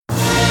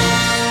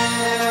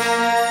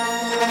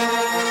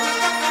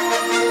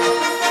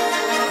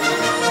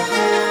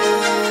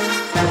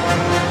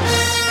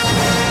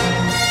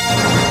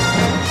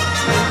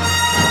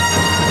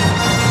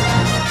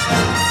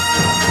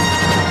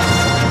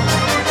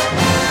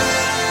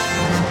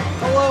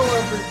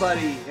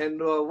everybody, and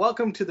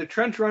welcome to the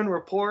Trench Run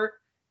Report.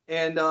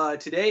 And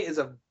today is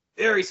a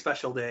very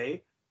special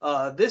day.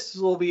 This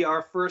will be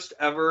our first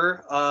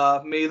ever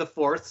May the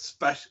 4th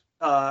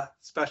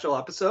special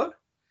episode.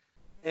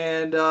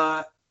 And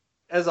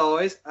as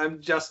always, I'm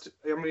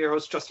your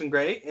host, Justin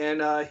Gray,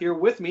 and here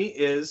with me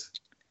is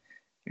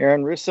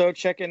Aaron Russo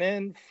checking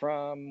in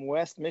from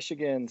West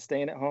Michigan,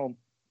 staying at home.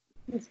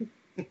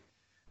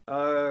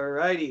 All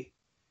righty.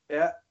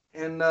 Yeah.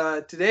 And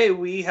today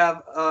we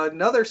have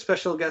another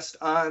special guest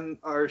on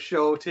our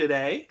show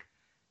today.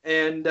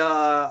 And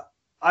I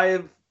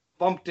have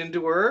bumped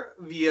into her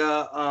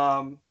via,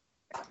 I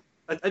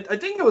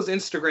think it was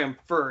Instagram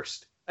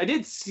first. I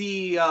did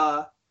see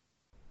her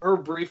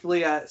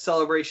briefly at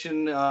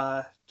Celebration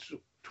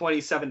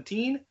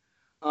 2017.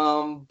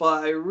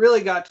 But I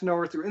really got to know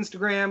her through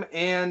Instagram,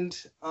 and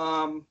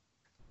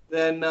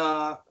then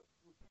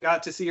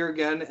got to see her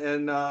again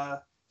in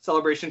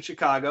Celebration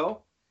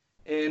Chicago.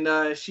 And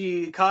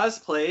she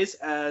cosplays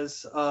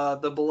as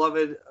the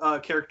beloved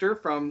character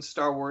from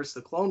Star Wars: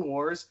 The Clone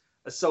Wars,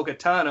 Ahsoka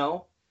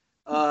Tano.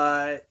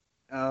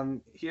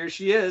 Here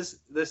she is.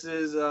 This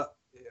is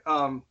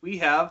we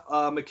have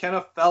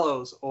McKenna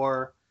Fellows,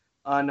 or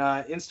on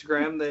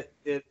Instagram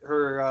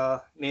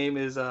her name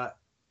is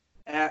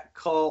at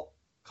Call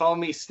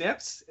Me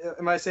Snips.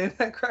 Am I saying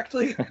that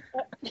correctly?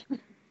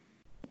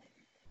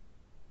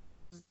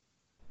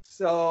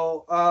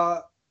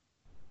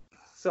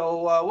 So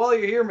while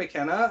you're here,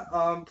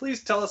 McKenna,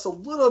 please tell us a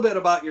little bit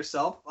about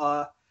yourself,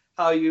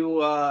 how you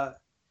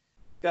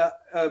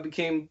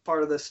became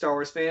part of the Star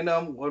Wars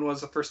fandom, when was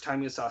the first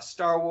time you saw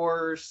Star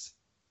Wars,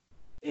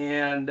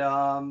 and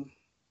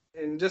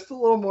just a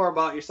little more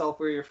about yourself,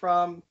 where you're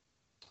from.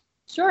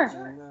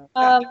 Sure.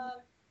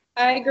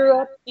 I grew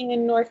up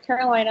in North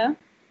Carolina,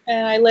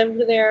 and I lived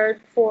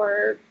there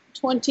for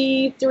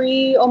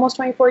 23, almost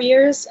 24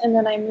 years, and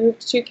then I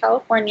moved to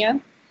California.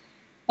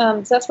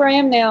 So that's where I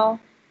am now.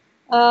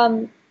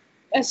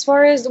 As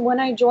far as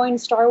when I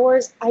joined Star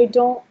Wars, I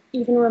don't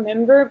even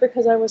remember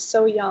because I was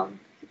so young.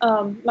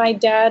 My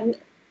dad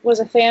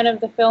was a fan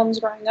of the films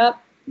growing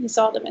up. He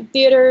saw them in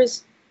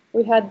theaters.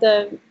 We had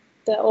the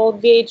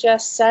old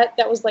VHS set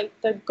that was like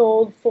the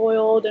gold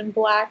foiled and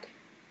black.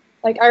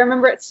 Like, I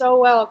remember it so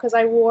well because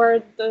I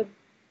wore the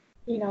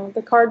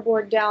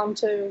cardboard down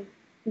to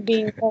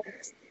being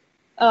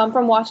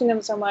from watching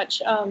them so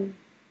much.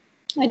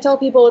 I tell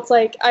people it's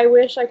like I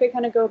wish I could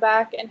kind of go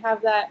back and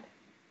have that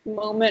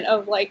moment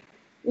of like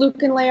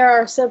Luke and Leia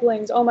are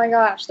siblings, oh my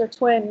gosh, they're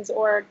twins,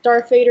 or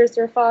Darth Vader's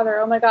their father,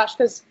 oh my gosh,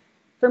 because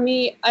for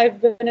me, I've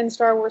been in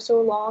Star Wars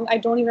so long, I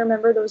don't even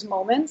remember those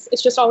moments.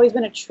 It's just always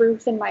been a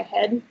truth in my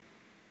head.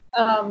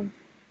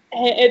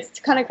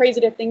 It's kind of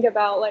crazy to think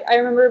about. Like, I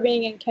remember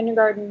being in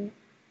kindergarten,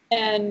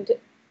 and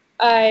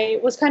I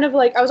was kind of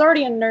like, I was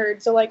already a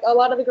nerd, so like a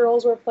lot of the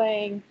girls were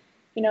playing,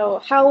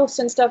 house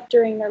and stuff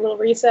during their little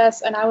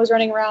recess, and I was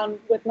running around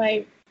with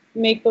my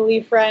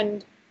make-believe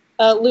friend,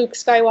 Luke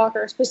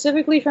Skywalker,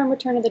 specifically from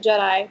Return of the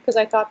Jedi, because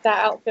I thought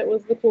that outfit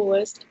was the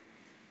coolest.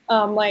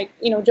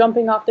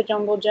 Jumping off the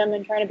jungle gym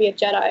and trying to be a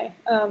Jedi.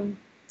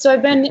 So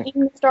I've been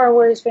in the Star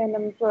Wars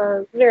fandom for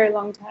a very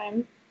long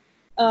time.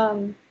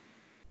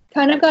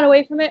 Kind of got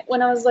away from it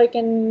when I was like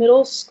in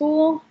middle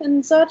school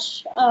and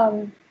such.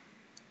 And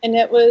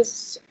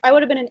I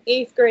would have been in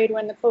 8th grade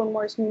when the Clone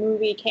Wars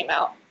movie came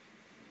out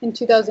in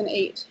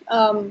 2008.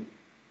 And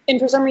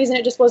for some reason,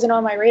 it just wasn't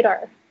on my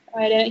radar.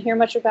 I didn't hear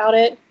much about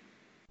it.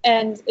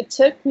 And it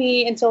took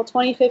me until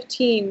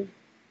 2015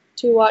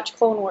 to watch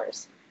Clone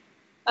Wars.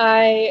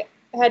 I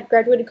had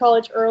graduated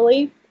college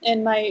early,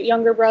 and my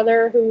younger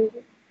brother, who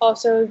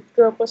also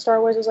grew up with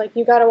Star Wars, was like,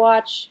 you gotta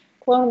watch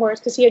Clone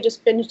Wars, because he had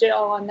just binged it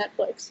all on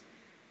Netflix.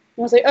 And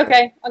I was like,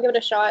 okay, I'll give it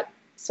a shot.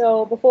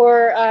 So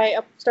before I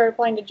started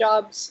applying to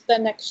jobs that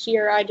next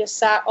year, I just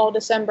sat all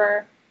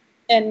December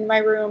in my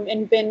room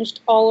and binged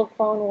all of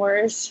Clone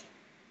Wars.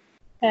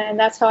 And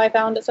that's how I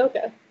found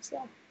Ahsoka.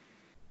 So.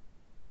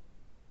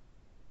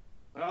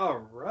 All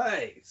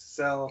right.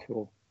 So,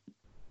 Cool.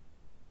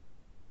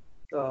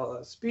 So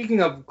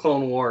speaking of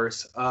Clone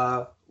Wars,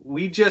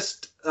 we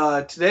just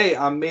today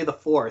on May the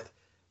 4th,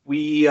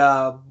 we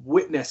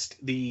witnessed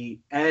the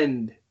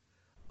end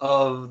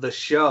of the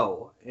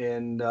show.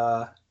 And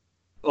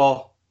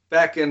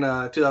back in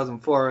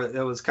 2004,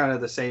 it was kind of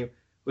the same.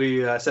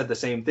 We said the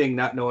same thing,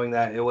 not knowing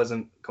that it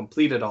wasn't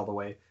completed all the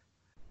way.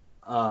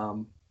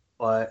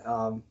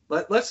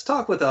 Let's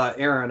talk with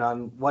Aaron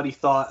on what he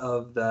thought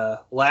of the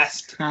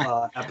last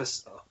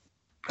episode.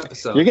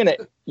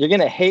 You're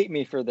gonna hate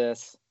me for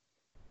this,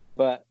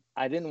 but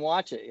I didn't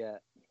watch it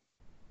yet.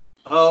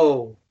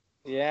 Oh.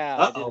 Yeah.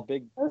 Uh-oh.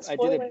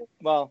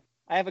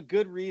 I have a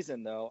good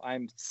reason though.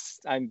 I'm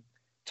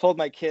told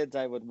my kids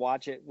I would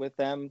watch it with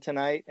them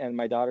tonight, and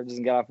my daughter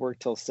doesn't get off work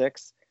till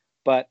 6.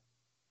 But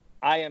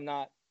I am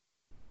not.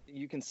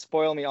 You can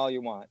spoil me all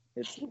you want.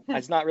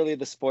 It's not really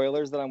the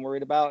spoilers that I'm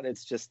worried about.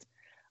 It's just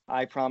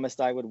I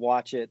promised I would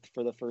watch it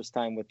for the first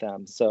time with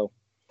them. So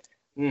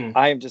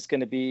I am just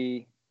going to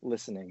be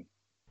listening.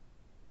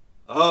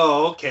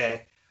 Oh,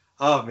 okay.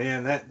 Oh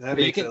man, that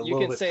makes it a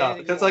little bit tough.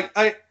 Because like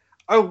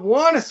I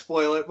want to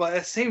spoil it, but at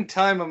the same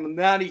time, I'm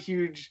not a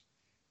huge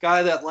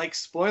guy that likes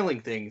spoiling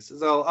things.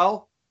 So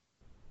I'll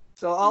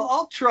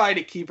try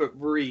to keep it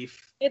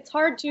brief. It's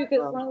hard too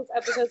because it's one of those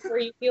episodes where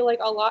you feel like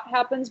a lot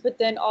happens, but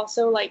then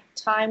also like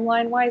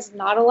timeline wise,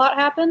 not a lot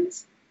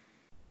happens.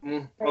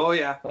 Oh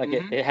yeah, like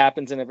it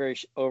happens in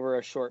over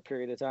a short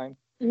period of time.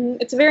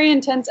 It's a very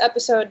intense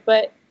episode,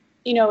 but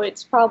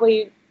it's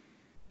probably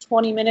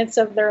 20 minutes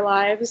of their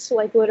lives,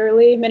 like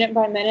literally minute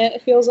by minute.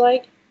 It feels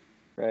like.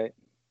 Right.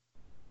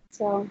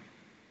 So,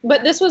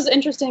 but this was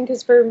interesting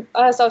because for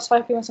us, I was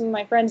talking with some of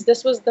my friends.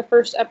 This was the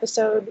first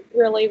episode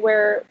really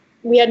where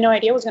we had no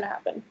idea what was going to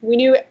happen. We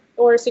knew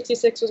Order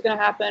 66 was going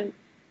to happen.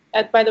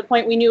 By the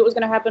point we knew it was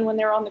going to happen when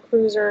they were on the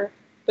cruiser.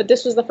 But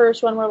this was the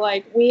first one where,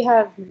 like, we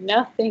have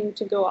nothing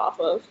to go off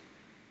of.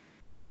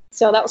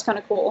 So that was kind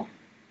of cool.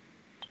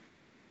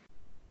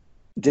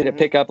 Did it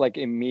pick up, like,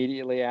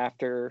 immediately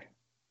after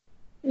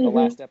the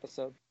last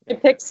episode?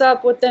 It picks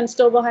up with them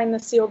still behind the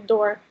sealed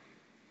door.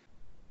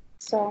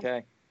 So,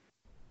 okay.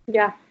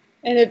 Yeah.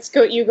 And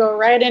you go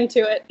right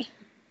into it.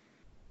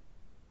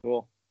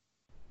 Cool.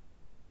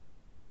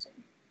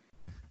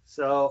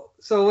 So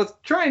with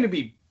trying to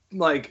be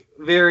like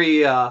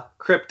very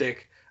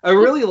cryptic, I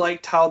really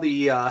liked how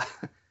the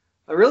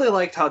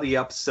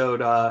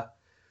episode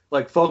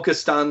like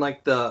focused on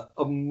like the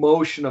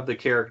emotion of the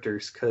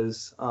characters,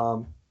 because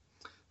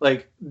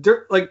like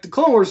the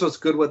Clone Wars was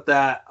good with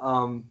that.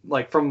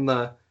 Like from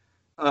the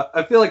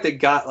I feel like they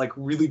got like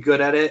really good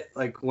at it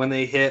like when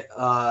they hit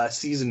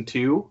season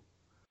 2,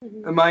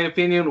 in my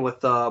opinion,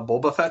 with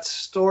Boba Fett's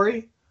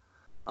story.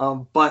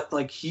 But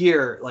like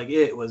here, like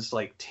it was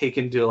like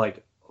taken to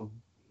like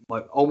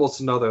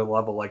almost another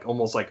level, like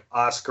almost like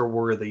Oscar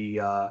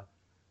worthy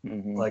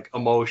like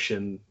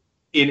emotion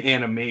in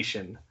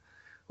animation,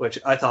 which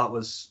I thought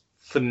was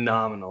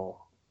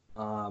phenomenal.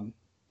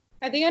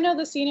 I think I know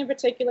the scene in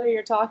particular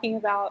you're talking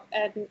about,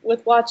 and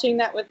with watching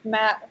that with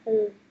Matt,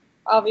 who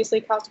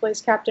obviously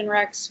cosplays Captain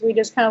Rex, we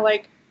just kind of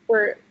like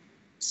were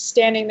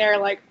standing there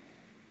like,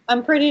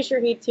 I'm pretty sure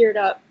he teared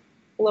up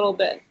a little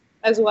bit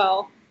as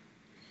well.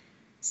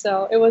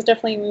 So it was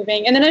definitely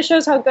moving. And then it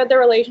shows how good their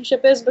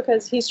relationship is,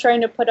 because he's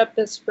trying to put up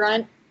this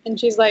front and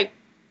she's like,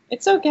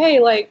 it's okay,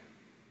 like,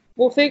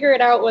 we'll figure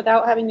it out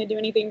without having to do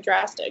anything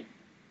drastic.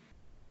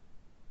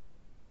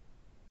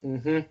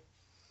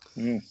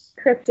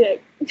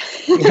 Cryptic.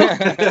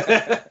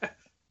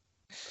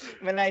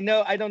 I mean,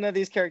 I don't know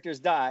these characters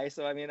die,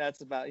 so I mean,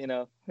 that's about,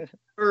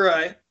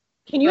 Right.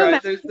 Can you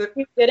imagine if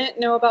you didn't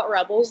know about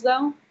Rebels,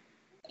 though?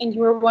 And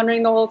you were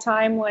wondering the whole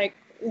time, like,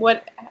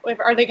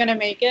 are they going to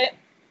make it?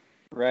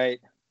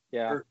 Right.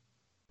 Yeah.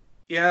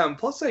 Yeah, and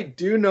plus I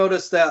do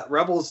notice that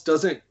Rebels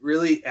doesn't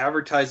really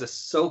advertise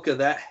Ahsoka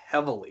that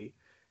heavily.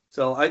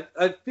 So I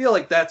feel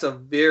like that's a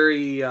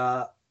very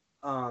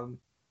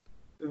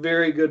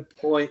very good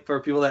point for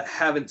people that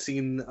haven't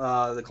seen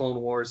the Clone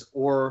Wars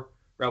or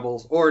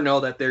Rebels, or know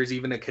that there's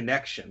even a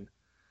connection.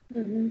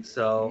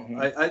 So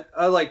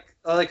I like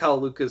how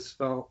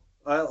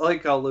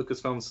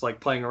Lucasfilm's like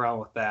playing around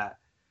with that,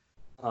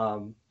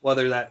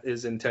 whether that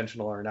is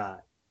intentional or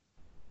not.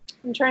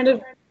 I'm trying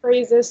to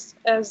phrase this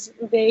as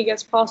vague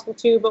as possible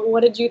too, but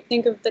what did you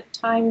think of the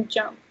time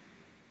jump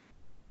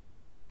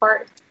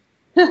part?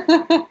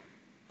 I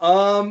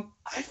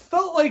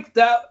felt like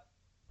that,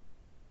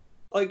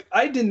 like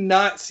I did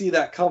not see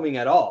that coming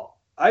at all.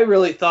 I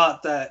really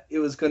thought that it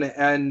was going to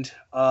end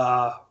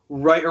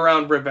right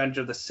around Revenge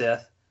of the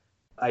Sith.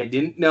 I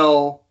didn't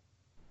know.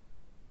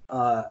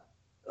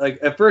 Like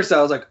at first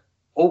I was like,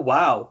 oh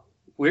wow,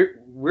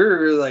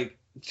 we're like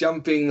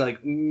jumping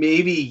like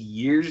maybe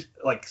years,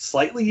 like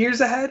slightly years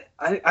ahead.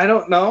 I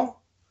don't know.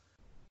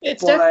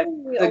 It's but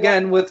definitely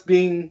again with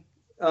being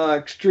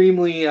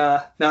extremely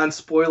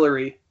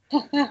non-spoilery.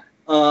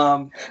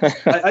 I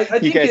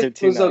think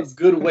it was a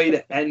good way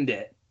to end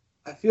it.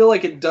 I feel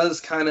like it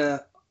does kind of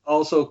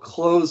also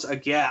close a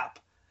gap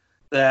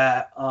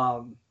that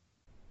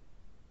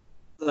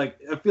like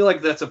I feel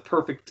like that's a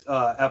perfect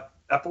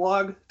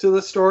epilogue to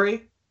the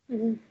story.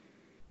 The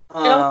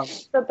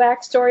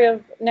backstory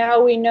of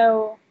now we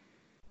know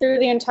through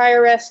the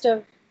entire rest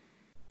of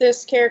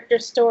this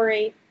character's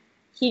story,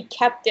 he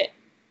kept it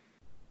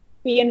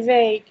being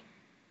vague,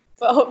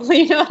 but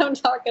hopefully you know what I'm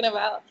talking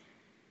about.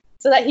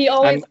 So that he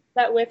always had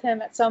that with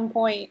him at some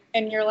point,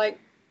 and you're like,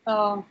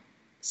 oh,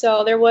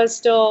 so there was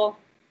still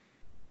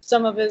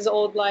some of his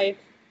old life.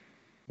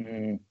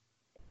 I'm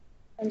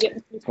getting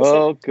too specific.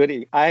 Well,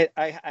 goody. I'm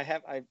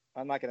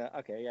not gonna.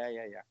 Okay, yeah.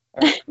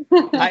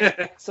 All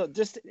right. So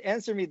just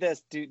answer me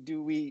this: Do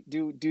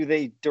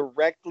they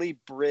directly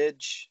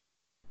bridge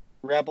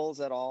Rebels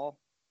at all,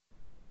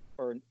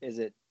 or is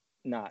it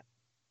not?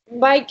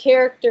 By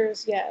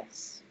characters,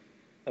 yes.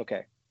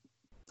 Okay.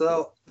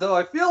 So, though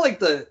I feel like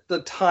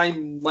the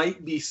time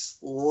might be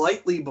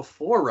slightly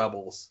before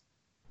Rebels.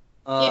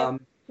 Yeah.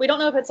 We don't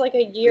know if it's like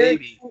a year.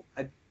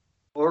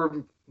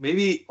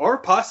 Maybe, or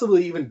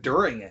possibly even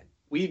during it.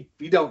 We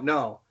don't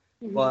know.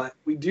 But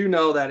we do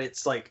know that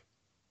it's like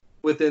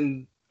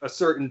within a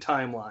certain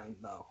timeline,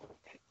 though.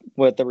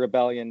 With the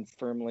rebellion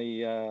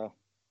firmly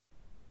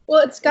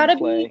Well, it's got to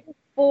play. be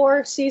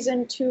for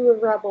season 2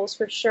 of Rebels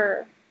for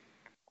sure,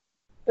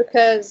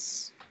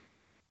 because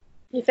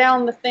he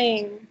found the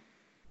thing.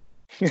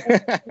 This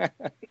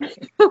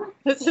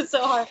is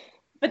so hard.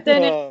 But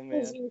then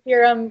as you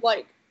hear him,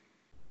 like,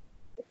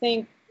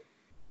 think,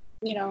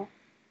 you know,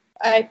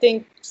 I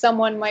think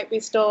someone might be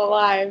still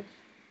alive.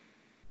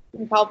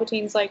 And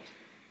Palpatine's like,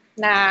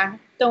 nah,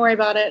 don't worry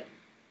about it.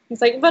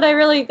 He's like, but I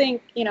really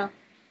think, you know,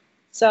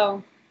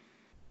 so.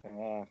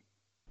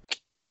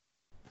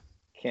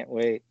 Can't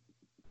wait.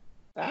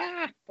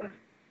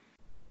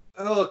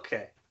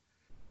 Okay.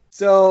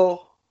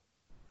 So,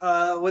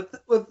 with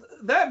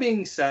that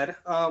being said,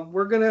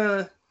 we're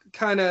gonna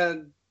kind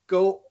of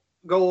go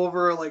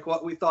over like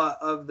what we thought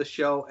of the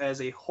show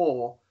as a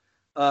whole,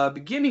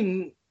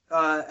 beginning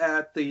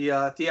at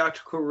the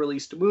theatrical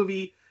released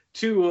movie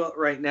to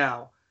right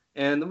now,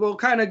 and we'll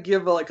kind of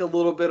give like a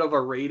little bit of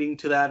a rating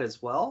to that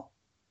as well.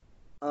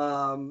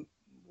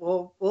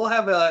 We'll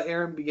have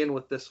Aaron begin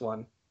with this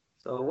one.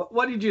 So,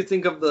 what did you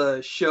think of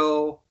the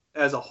show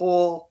as a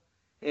whole,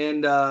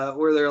 and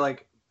were there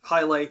like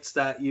highlights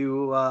that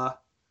you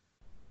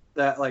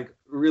that like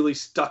really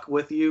stuck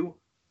with you?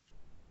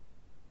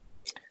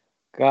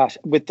 Gosh,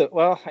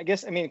 I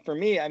guess, I mean, for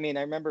me, I mean,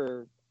 I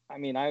remember, I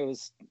mean, I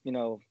was, you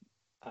know,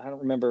 I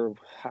don't remember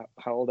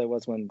how old I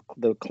was when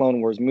the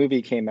Clone Wars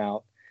movie came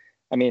out.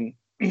 I mean,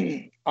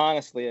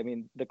 honestly, I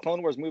mean, the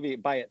Clone Wars movie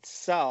by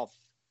itself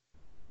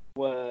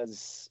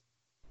was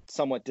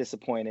somewhat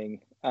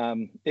disappointing.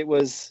 It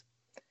was,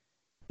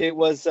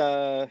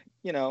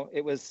 you know,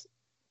 it was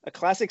a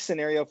classic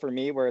scenario for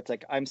me where it's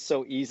like I can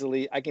so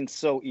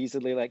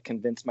easily like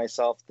convince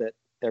myself that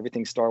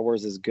everything Star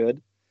Wars is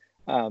good.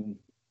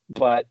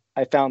 But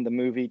I found the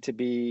movie to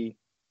be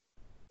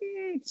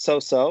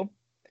so-so,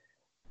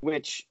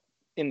 which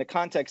in the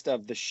context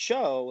of the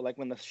show, like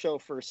when the show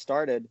first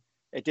started,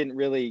 I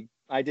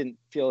didn't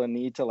feel a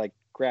need to like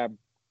grab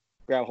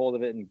hold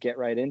of it and get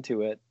right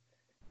into it.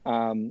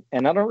 And I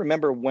don't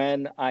remember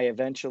when I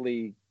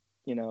eventually,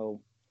 you know,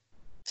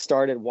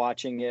 started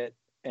watching it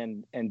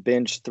and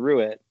binged through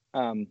it.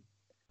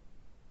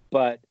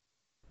 But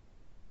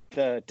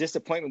the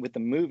disappointment with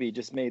the movie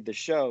just made the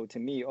show, to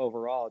me,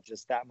 overall,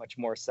 just that much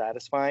more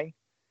satisfying.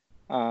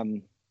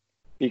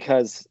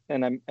 Because,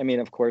 and I mean,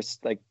 of course,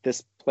 like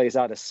this plays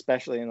out,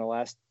 especially in the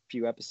last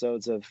few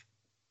episodes of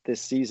this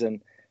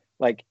season,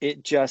 like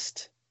it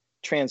just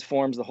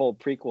transforms the whole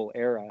prequel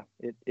era.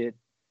 It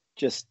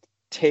just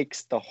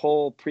takes the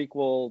whole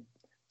prequel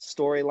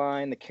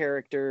storyline, the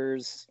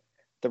characters,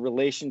 the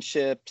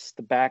relationships,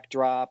 the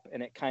backdrop,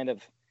 and it kind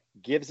of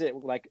gives it,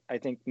 like, I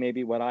think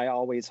maybe what I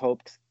always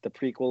hoped the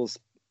prequels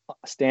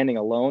standing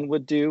alone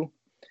would do.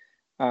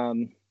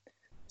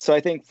 So I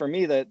think for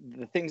me, the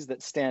things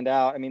that stand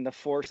out, I mean, the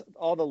Force,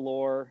 all the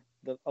lore,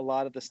 a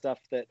lot of the stuff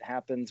that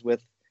happens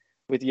with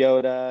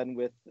Yoda and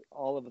with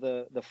all of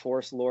the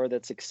Force lore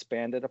that's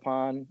expanded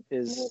upon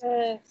is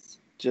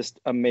just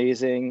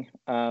amazing.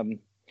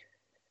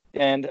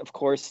 And of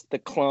course, the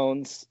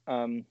clones.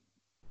 And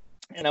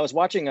I was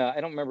watching, I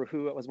don't remember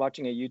who, I was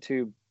watching a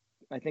YouTube,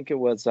 I think it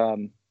was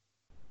either,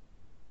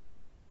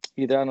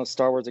 I don't know,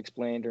 Star Wars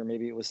Explained, or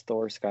maybe it was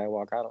Thor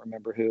Skywalker, I don't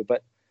remember who,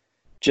 but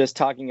just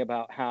talking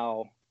about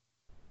how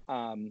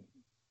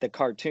the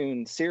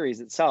cartoon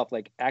series itself,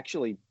 like,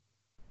 actually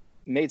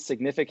made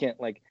significant,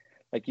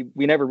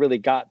 we never really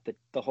got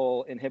the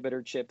whole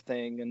inhibitor chip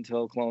thing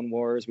until Clone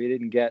Wars. We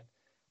didn't get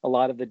a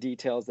lot of the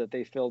details that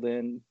they filled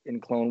in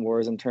Clone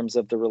Wars in terms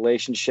of the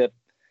relationship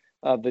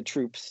of the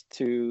troops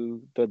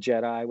to the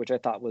Jedi, which I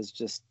thought was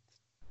just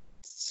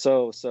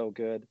so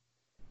good.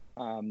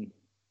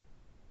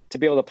 To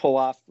be able to pull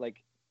off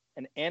like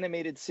an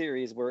animated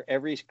series where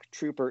every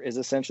trooper is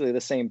essentially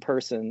the same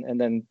person, and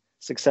then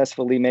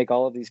successfully make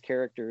all of these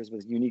characters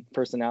with unique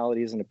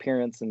personalities and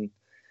appearance and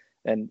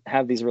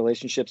have these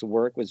relationships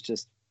work was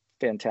just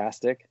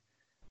fantastic.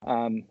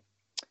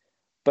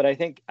 But I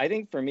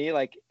think for me,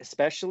 like,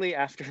 especially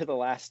after the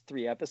last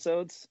 3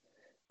 episodes,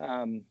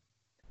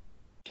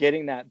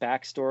 getting that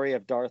backstory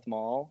of Darth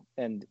Maul,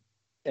 and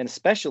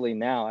especially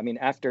now, I mean,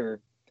 after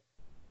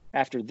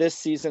this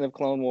season of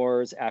Clone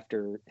Wars,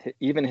 after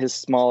even his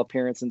small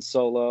appearance in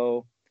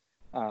Solo,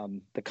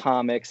 the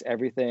comics,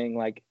 everything,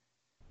 like,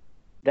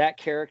 that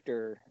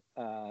character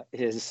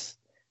is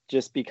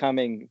just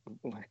becoming,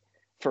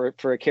 for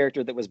a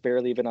character that was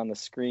barely even on the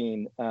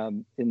screen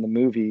in the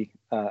movie,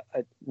 a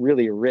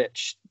really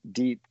rich,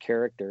 deep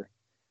character.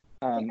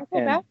 I feel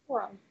bad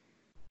for him.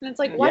 And it's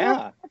like, why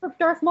not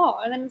Darth Maul?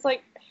 And then it's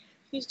like,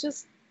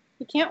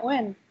 he can't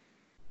win.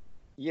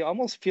 You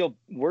almost feel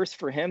worse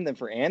for him than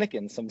for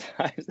Anakin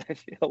sometimes, I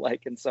feel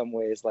like, in some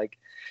ways. Like,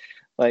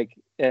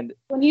 and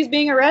when he's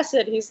being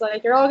arrested, he's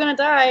like, you're all going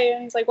to die.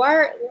 And he's like,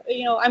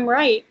 I'm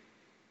right.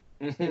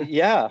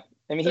 Yeah.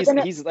 I mean,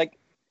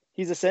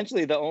 he's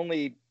essentially the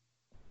only,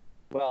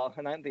 well,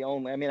 not the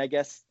only, I mean, I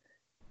guess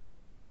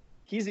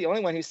he's the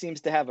only one who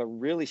seems to have a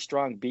really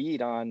strong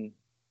bead on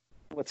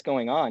what's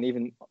going on,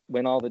 even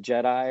when all the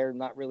Jedi are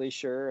not really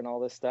sure and all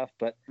this stuff.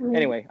 But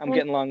anyway, I'm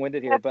getting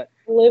long-winded here. But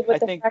live with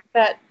the fact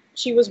that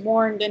she was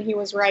warned and he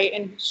was right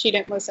and she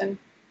didn't listen.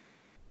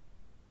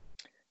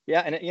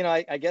 Yeah, and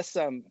I guess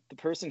the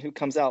person who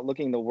comes out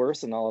looking the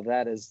worst and all of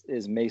that is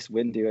Mace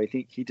Windu. I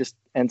think he just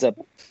ends up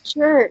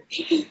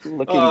looking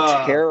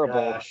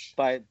terrible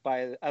by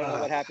I don't know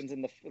what happens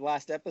in the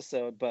last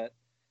episode, but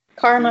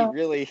karma. He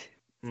really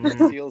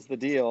seals the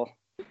deal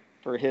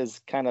for his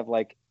kind of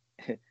like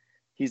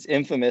he's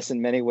infamous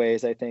in many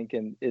ways, I think,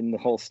 in the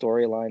whole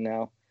storyline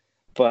now.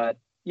 But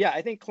yeah,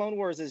 I think Clone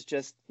Wars is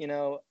just,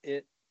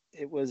 it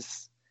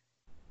was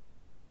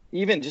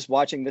even just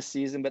watching this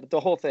season, but the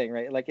whole thing,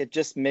 right? Like, it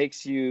just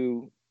makes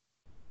you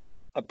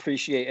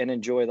appreciate and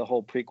enjoy the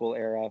whole prequel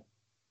era,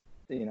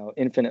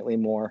 infinitely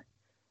more,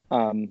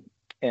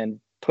 and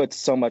puts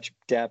so much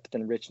depth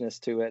and richness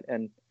to it.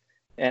 And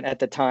at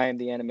the time,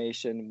 the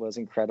animation was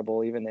incredible,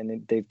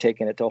 and they've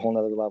taken it to a whole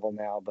nother level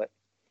now. But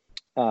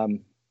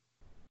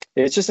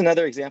it's just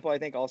another example, I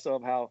think, also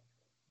of how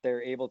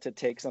they're able to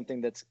take something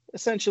that's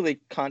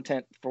essentially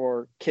content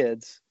for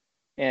kids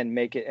and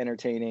make it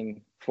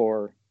entertaining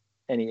for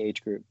any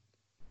age group.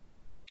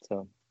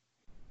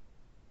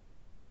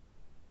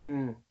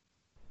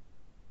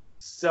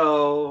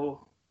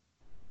 So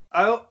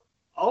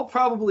I'll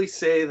probably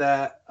say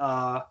that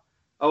I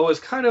was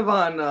kind of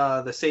on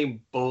the same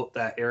boat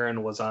that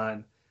Aaron was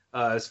on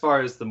as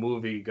far as the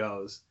movie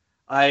goes.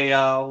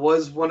 I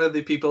was one of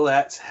the people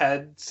that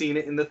had seen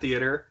it in the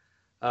theater.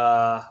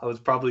 I was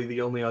probably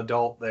the only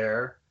adult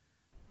there.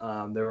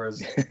 There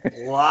was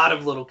a lot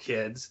of little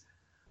kids.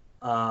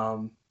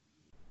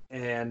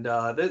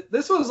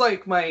 This was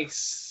like my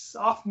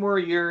sophomore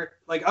year.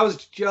 Like, I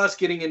was just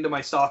getting into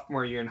my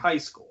sophomore year in high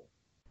school.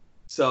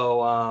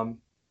 So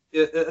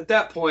at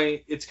that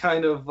point, it's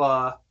kind of,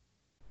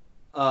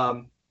 I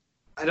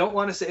don't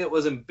want to say it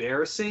was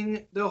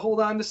embarrassing to hold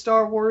on to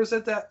Star Wars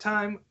at that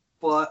time,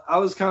 but I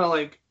was kind of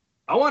like,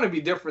 I want to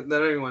be different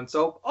than anyone.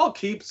 So I'll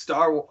keep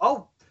Star Wars.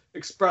 I'll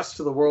express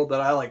to the world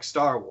that I like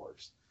Star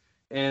Wars.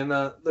 And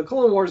the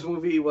Clone Wars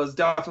movie was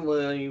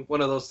definitely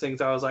one of those things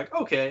I was like,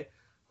 okay,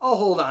 I'll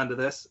hold on to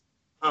this,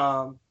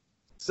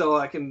 so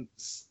I can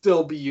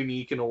still be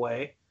unique in a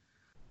way.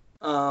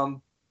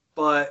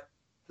 But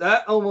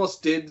that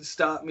almost did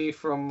stop me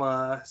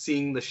from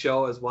seeing the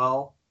show as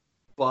well.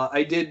 But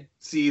I did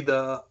see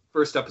the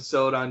first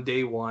episode on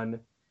day one,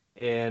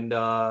 and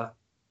I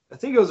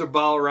think it was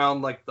about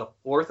around like the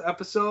fourth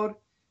episode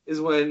is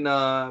when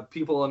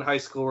people in high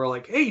school were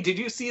like, "Hey, did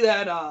you see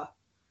that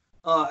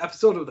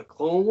episode of the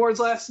Clone Wars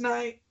last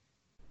night?"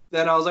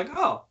 Then I was like,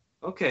 "Oh,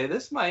 okay,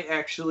 this might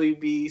actually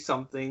be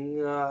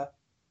something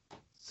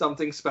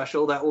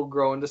special that will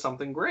grow into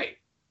something great."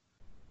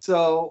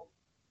 So,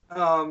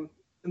 and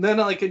then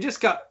like it just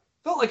felt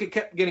like it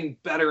kept getting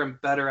better and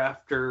better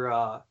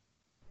after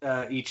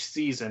each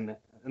season.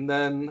 And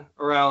then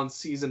around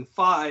season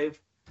 5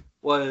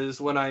 was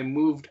when I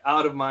moved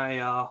out of my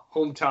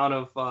hometown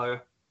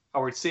of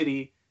Howard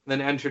City, and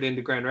then entered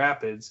into Grand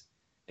Rapids.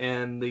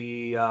 And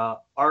the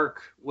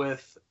arc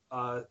with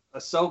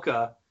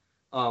Ahsoka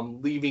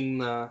leaving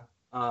the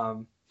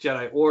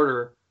Jedi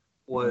Order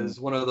was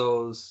one of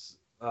those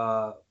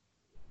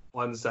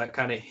ones that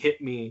kind of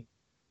hit me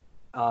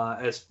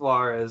as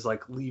far as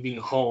like leaving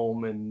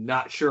home and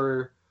not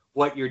sure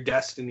what your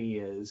destiny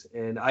is.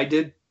 And I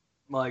did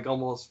like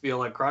almost feel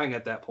like crying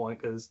at that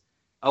point because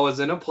I was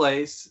in a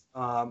place.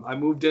 I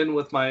moved in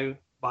with my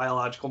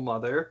biological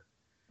mother,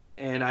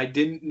 and I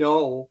didn't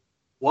know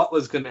what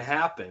was going to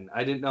happen.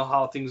 I didn't know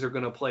how things are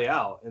going to play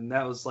out, and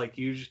that was like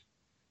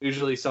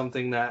usually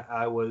something that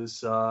I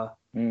was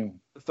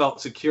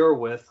felt secure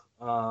with,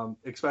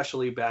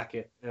 especially back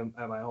at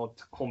my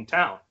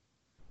hometown.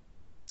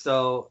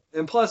 So,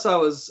 and plus I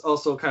was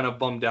also kind of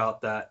bummed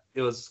out that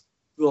it was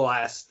the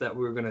last that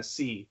we were going to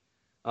see.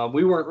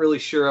 We weren't really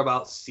sure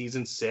about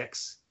season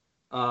 6.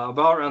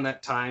 About around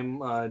that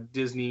time,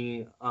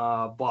 Disney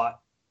bought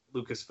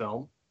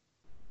Lucasfilm,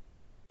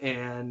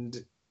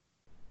 and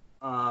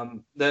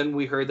then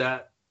we heard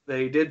that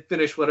they did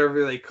finish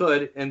whatever they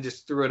could and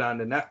just threw it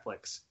onto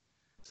Netflix.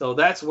 So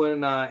that's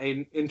when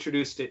I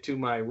introduced it to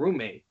my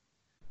roommate,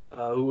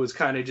 who was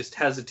kind of just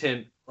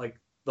hesitant, like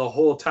the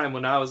whole time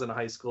when I was in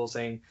high school,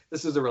 saying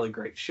this is a really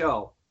great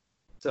show.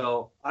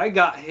 So I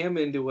got him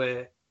into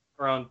it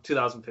around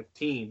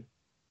 2015,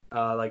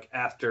 like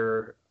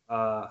after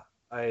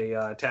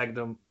I tagged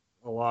him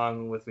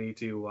along with me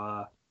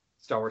to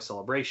Star Wars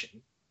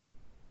Celebration.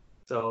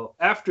 So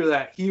after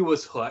that, he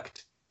was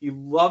hooked. He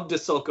loved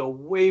Ahsoka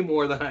way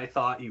more than I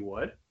thought he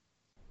would.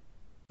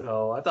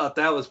 So I thought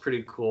that was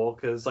pretty cool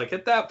because, like,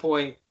 at that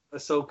point,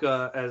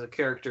 Ahsoka as a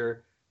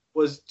character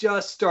was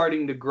just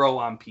starting to grow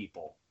on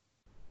people.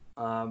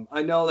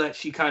 I know that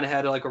she kind of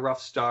had like a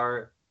rough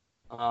start.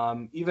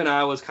 Even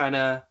I was kind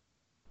of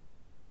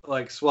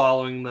like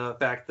swallowing the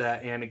fact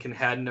that Anakin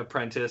had an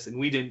apprentice, and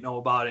we didn't know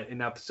about it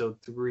in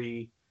episode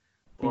 3.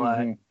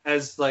 But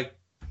as like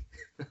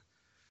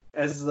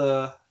as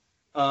the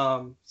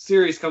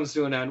series comes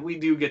to an end, we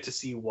do get to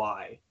see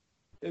why,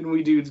 and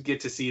we do get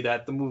to see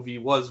that the movie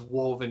was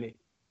woven,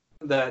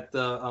 that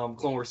the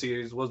Clone Wars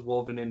series was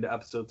woven into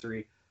episode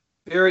 3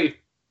 very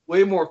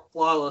way more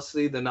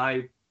flawlessly than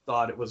I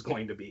thought it was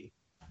going to be.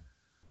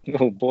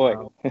 Oh boy,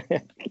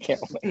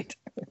 can't wait.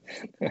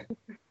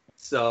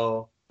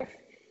 So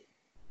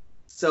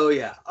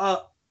yeah,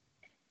 I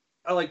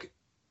like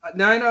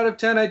 9 out of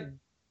 10. I'd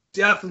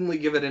definitely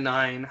give it a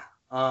 9.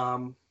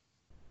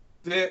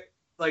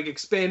 Like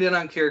expanded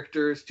on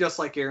characters, just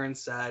like Aaron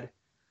said.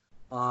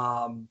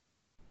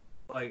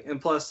 Like,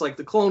 and plus, like,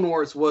 the Clone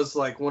Wars was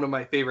like one of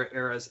my favorite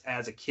eras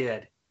as a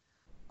kid.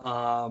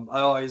 I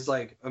always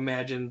like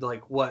imagined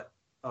like what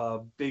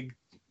big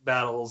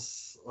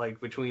battles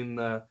like between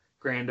the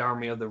Grand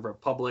Army of the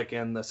Republic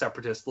and the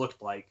Separatists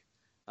looked like.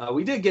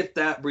 We did get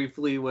that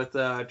briefly with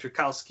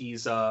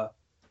Tarkovsky's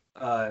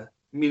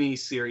mini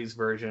series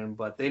version,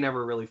 but they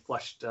never really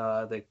fleshed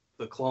the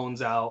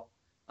clones out.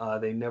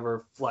 They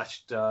never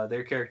fleshed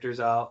their characters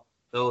out,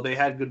 though they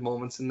had good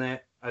moments in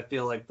that. I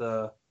feel like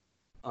the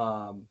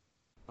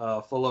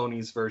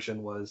Filoni's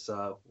version was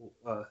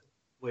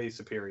way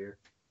superior.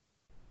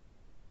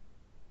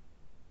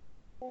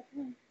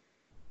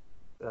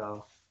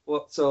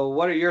 So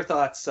what are your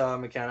thoughts,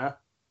 McKenna?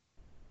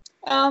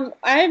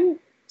 I'm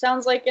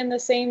sounds like in the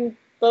same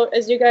boat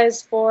as you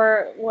guys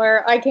for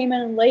where I came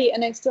in late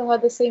and I still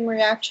had the same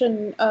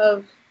reaction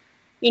of,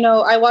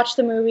 I watched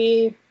the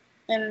movie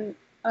and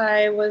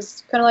I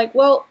was kind of like,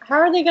 well, how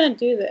are they going to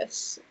do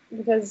this?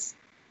 Because,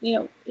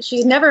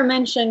 she's never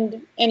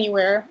mentioned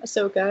anywhere,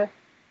 Ahsoka.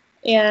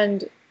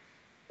 And,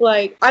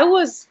 like, I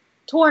was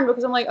torn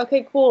because I'm like,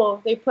 okay,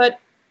 cool. They put,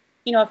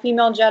 a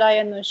female Jedi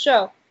in the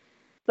show.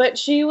 But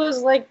she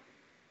was, like,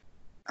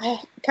 kind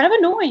of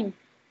annoying.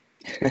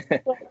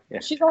 Yeah.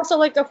 She's also,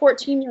 like, a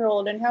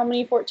 14-year-old. And how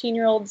many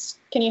 14-year-olds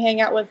can you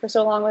hang out with for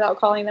so long without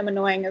calling them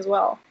annoying as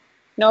well?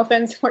 No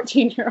offense,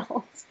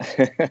 14-year-olds.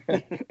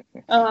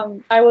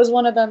 I was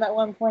one of them at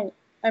one point,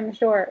 I'm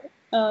sure.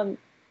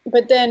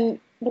 But then,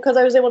 because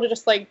I was able to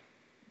just, like,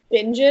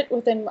 binge it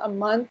within a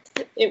month,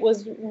 it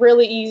was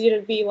really easy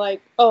to be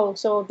like, oh,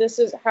 so this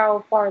is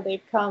how far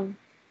they've come.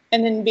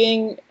 And then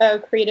being a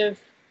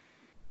creative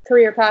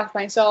career path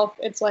myself,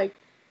 it's like,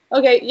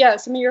 okay, yeah,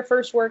 some of your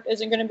first work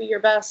isn't going to be your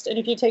best. And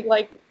if you take,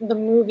 like, the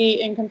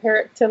movie and compare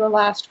it to the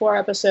last 4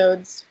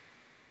 episodes,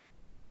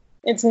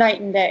 it's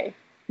night and day.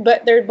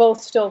 But they're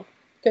both still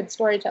good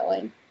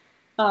storytelling.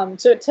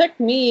 So it took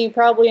me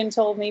probably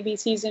until maybe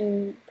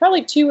season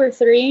 2 or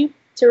 3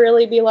 to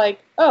really be like,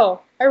 oh,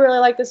 I really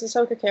like this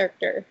Ahsoka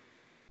character.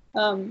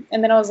 And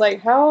then I was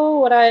like,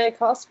 how would I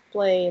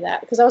cosplay that?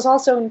 Because I was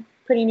also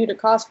pretty new to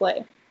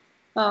cosplay.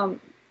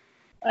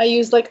 I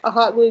used like a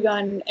hot glue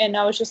gun, and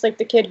I was just like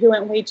the kid who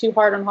went way too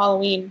hard on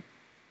Halloween.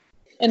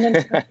 And then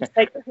it's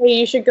like, hey,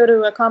 you should go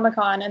to a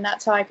Comic-Con, and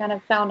that's how I kind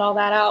of found all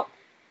that out.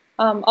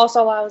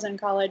 Also while I was in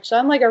college. So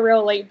I'm like a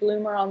real late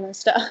bloomer on this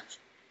stuff.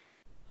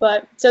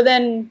 But so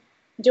then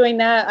doing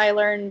that, I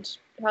learned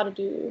how to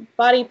do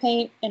body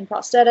paint and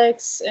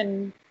prosthetics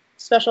and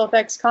special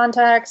effects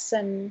contacts.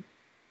 And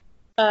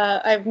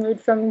I've moved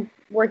from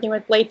working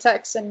with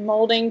latex and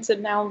molding to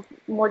now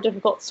more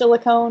difficult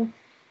silicone.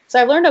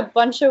 So I've learned a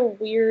bunch of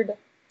weird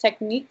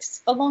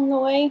techniques along the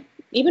way,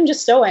 even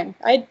just sewing.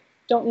 I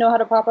don't know how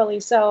to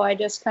properly sew. I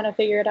just kind of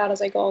figure it out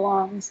as I go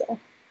along. So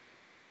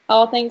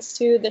all thanks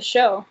to the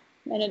show.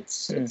 And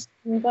it's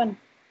been fun.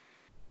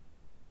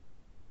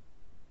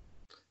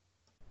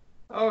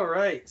 All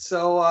right.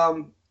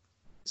 So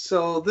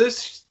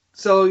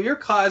you're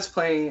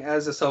cosplaying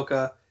as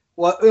Ahsoka.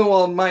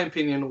 Well, in my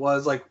opinion,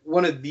 was like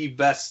one of the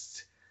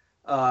best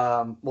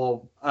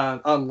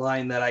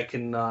online that I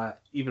can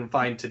even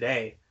find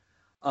today.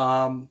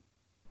 And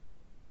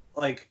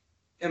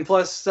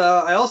plus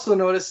I also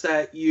noticed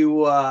that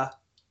you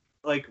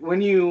like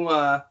when you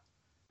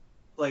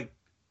like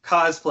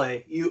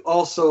cosplay, you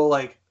also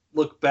like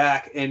look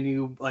back and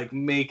you like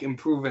make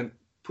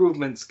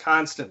improvements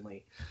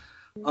constantly.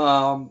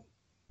 I'm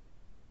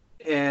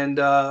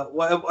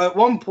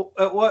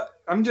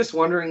just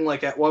wondering,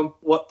 like,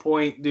 what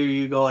point do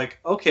you go like,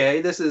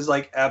 okay, this is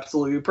like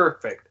absolutely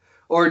perfect,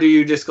 or do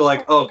you just go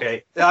like,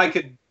 okay, I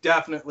could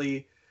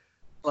definitely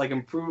like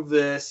improve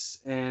this,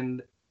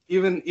 and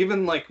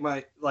even like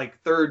my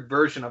like third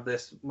version of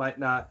this might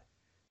not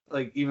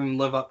like even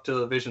live up to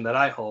the vision that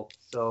I hope.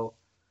 So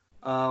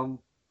how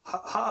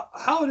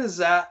does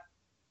that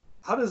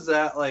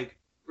like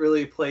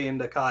really play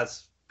into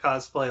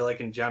cosplay like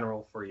in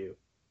general for you?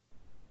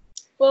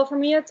 Well, for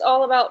me, it's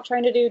all about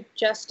trying to do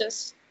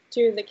justice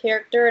to the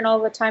character and all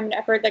the time and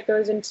effort that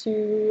goes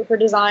into her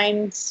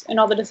designs and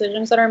all the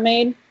decisions that are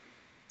made.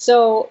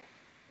 So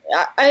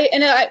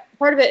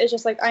part of it is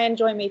just like I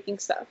enjoy making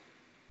stuff.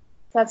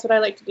 That's what I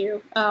like to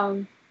do.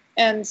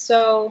 And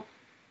so,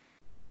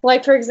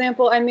 like, for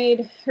example, I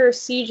made her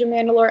Siege of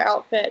Mandalore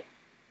outfit,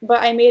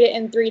 but I made it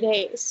in 3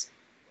 days.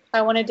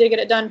 I wanted to get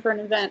it done for an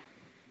event.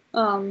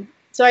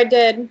 So I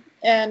did,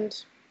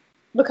 and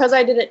because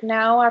I did it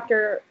now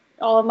after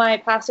all of my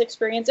past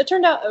experience, it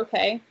turned out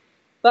okay,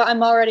 but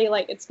I'm already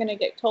like, it's going to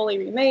get totally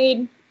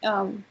remade.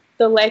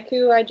 The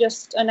Leku I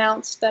just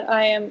announced that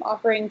I am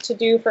offering to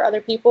do for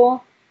other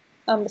people,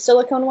 the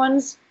silicone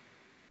ones,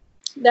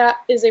 that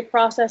is a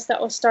process that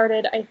was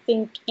started, I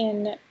think,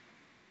 in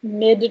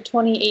mid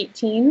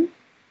 2018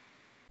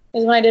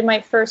 is when I did my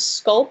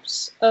first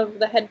sculpts of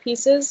the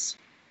headpieces.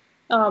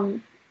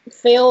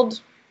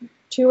 Failed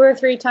 2 or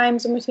 3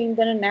 times in between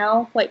then and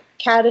now, like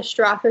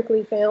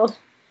catastrophically failed.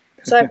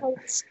 So I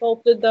probably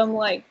sculpted them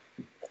like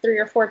 3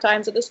 or 4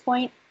 times at this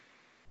point.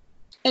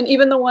 And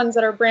even the ones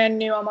that are brand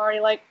new, I'm already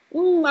like,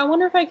 I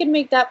wonder if I could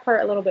make that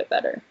part a little bit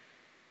better.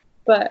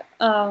 But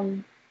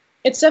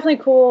it's definitely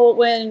cool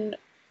when,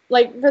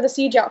 like for the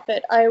Siege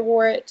outfit, I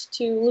wore it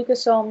to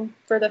Lucasfilm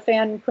for the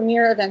fan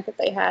premiere event that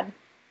they had.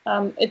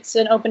 It's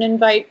an open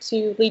invite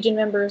to Legion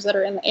members that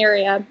are in the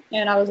area,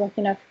 and I was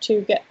lucky enough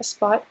to get a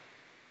spot.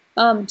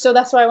 So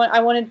that's why I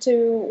wanted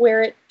to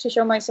wear it to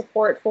show my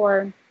support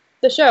for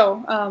the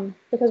show,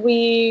 because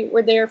we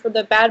were there for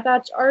the Bad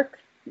Batch arc.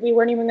 We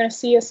weren't even going to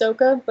see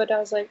Ahsoka, but I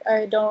was like,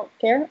 I don't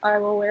care. I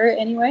will wear it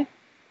anyway.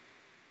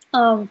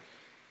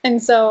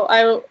 And so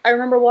I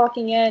remember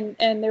walking in,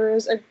 and there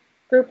was a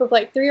group of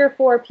like 3 or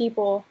 4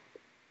 people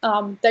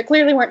that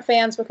clearly weren't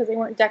fans because they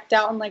weren't decked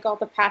out in like all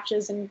the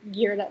patches and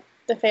gear that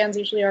the fans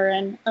usually are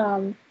in.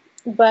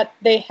 But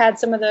they had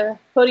some of the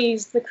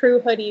hoodies, the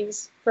crew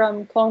hoodies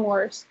from Clone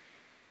Wars.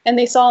 And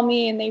they saw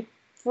me and they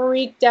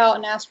freaked out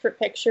and asked for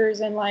pictures,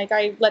 and like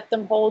I let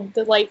them hold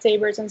the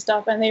lightsabers and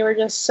stuff, and they were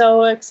just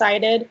so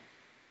excited.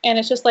 And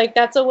it's just like,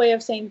 that's a way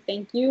of saying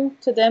thank you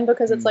to them,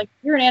 because it's like,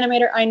 you're an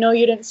animator, I know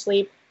you didn't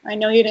sleep, I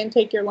know you didn't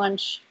take your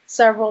lunch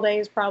several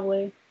days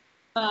probably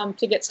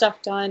to get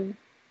stuff done.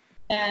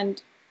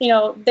 And you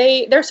know,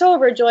 they're so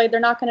overjoyed, they're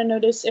not going to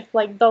notice if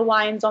like the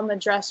lines on the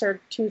dress are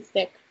too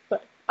thick,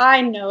 but I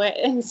know it.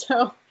 And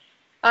so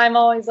I'm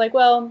always like,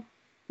 well,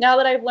 now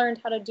that I've learned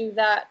how to do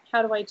that,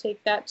 how do I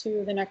take that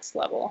to the next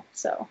level?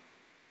 So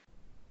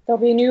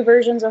there'll be new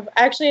versions of,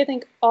 actually, I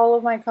think all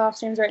of my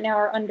costumes right now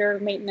are under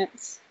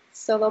maintenance.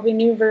 So there'll be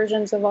new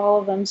versions of all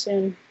of them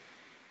soon.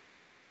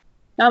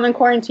 Now I'm in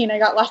quarantine, I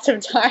got lots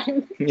of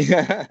time.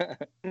 Yeah.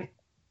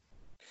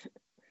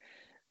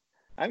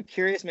 I'm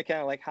curious,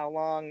 McKenna, like how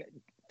long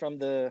from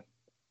the,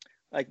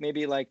 like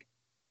maybe like,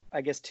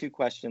 I guess 2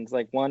 questions.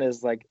 Like one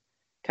is like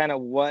kind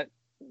of what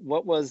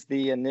was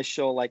the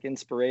initial like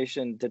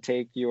inspiration to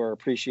take your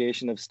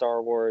appreciation of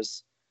Star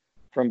Wars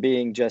from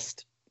being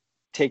just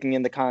taking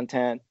in the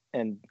content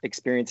and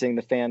experiencing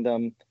the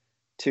fandom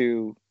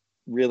to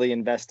really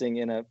investing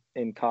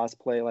in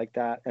cosplay like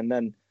that? And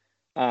then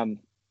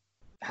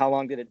how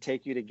long did it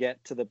take you to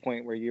get to the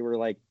point where you were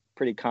like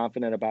pretty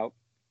confident about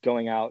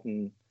going out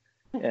and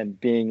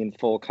being in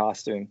full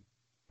costume?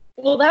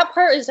 Well, that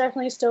part is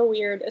definitely still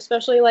weird,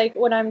 especially like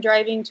when I'm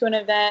driving to an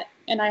event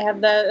and I have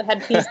the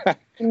headpiece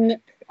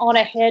on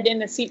a head in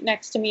the seat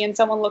next to me, and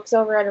someone looks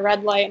over at a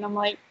red light, and I'm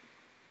like,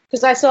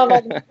 because I still have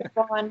all the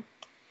makeup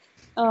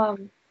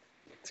on.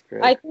 That's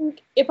great. I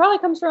think it probably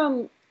comes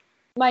from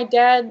my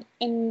dad,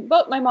 and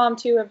both my mom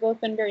too have both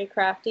been very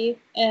crafty.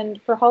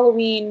 And for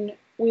Halloween,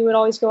 we would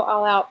always go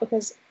all out,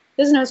 because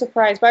this is no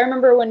surprise, but I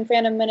remember when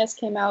Phantom Menace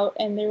came out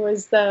and there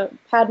was the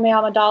Padme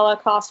Amidala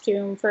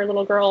costume for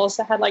little girls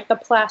that had like the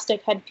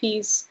plastic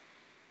headpiece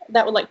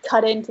that would like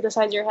cut into the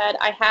sides of your head.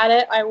 I had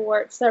it. I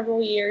wore it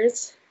several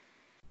years.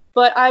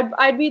 But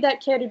I'd be that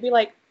kid who'd be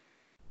like,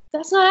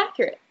 that's not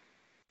accurate.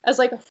 As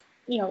like a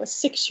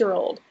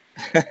 6-year-old.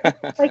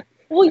 Like,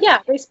 well, yeah,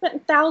 they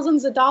spent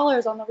thousands of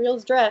dollars on the real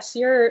dress.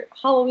 Your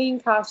Halloween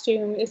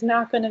costume is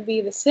not going to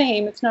be the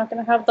same. It's not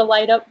going to have the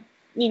light up,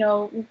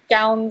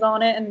 gowns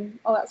on it and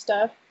all that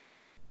stuff.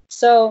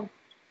 So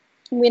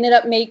we ended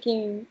up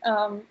making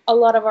a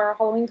lot of our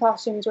Halloween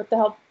costumes with the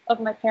help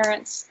of my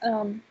parents.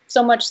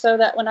 So much so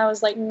that when I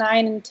was like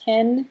 9 and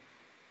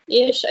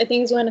 10-ish, I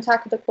think is when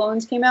Attack of the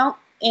Clones came out.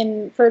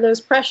 And for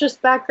those precious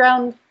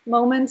background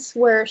moments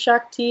where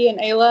Shakti and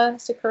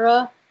Ayla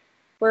Sakura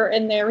were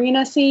in the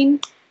arena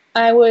scene,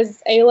 I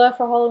was Ayla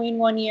for Halloween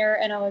one year,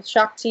 and I was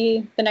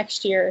Shakti the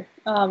next year.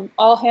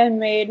 All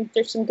handmade.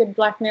 There's some good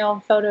blackmail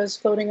photos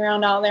floating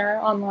around out there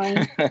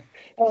online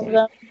of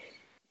them.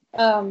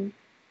 And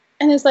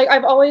it's like,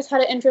 I've always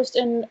had an interest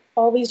in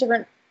all these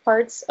different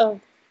parts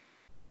of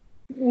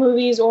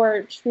movies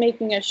or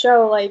making a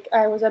show. Like,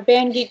 I was a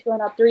band geek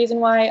growing up. The reason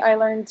why I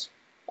learned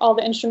all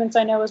the instruments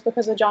I know was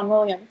because of John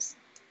Williams.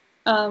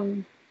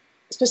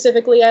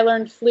 Specifically, I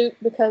learned flute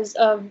because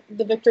of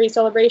the Victory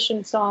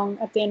Celebration song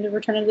at the end of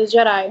Return of the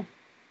Jedi.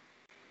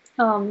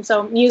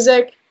 So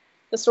music,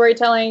 the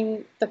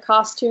storytelling, the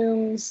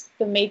costumes,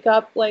 the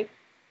makeup, like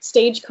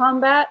stage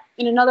combat.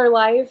 In another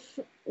life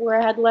where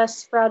I had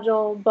less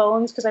fragile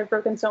bones, because I've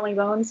broken so many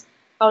bones,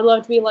 I would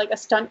love to be like a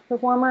stunt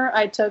performer.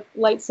 I took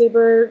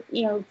lightsaber,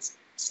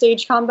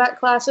 stage combat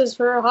classes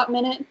for a hot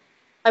minute.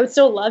 I would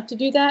still love to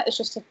do that. It's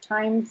just a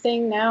time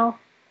thing now.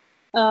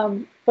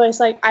 But it's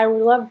like, I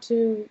would love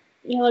to,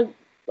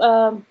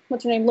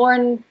 what's her name?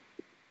 Lauren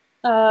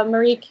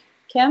Mary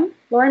Kim,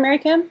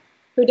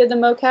 who did the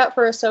mocap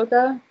for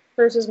Ahsoka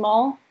versus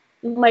Maul.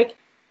 Like,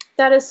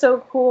 that is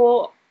so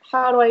cool.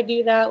 How do I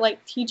do that?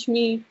 Like, teach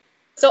me.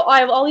 So I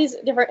have all these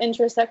different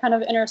interests that kind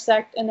of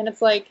intersect. And then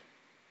it's like,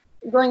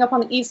 growing up on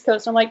the East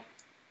Coast, I'm like,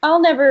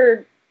 I'll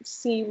never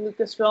see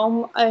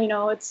Lucasfilm.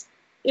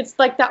 It's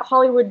like that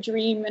Hollywood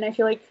dream, and I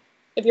feel like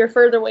if you're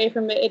further away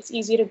from it, it's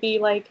easy to be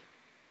like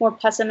more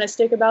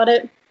pessimistic about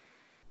it.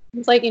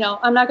 It's like,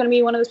 I'm not going to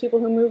be one of those people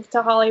who moved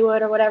to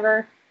Hollywood or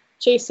whatever,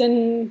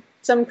 chasing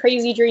some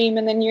crazy dream,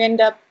 and then you end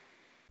up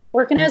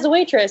working as a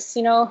waitress.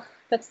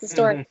 That's the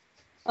story.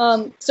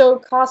 So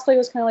cosplay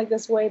was kind of like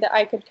this way that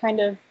I could kind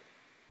of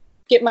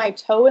get my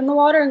toe in the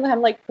water and kind of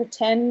like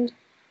pretend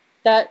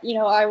that,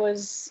 I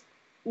was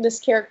this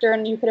character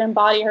and you could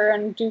embody her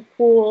and do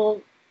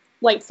cool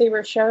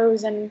lightsaber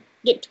shows and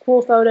get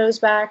cool photos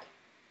back.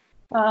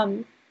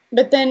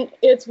 But then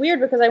it's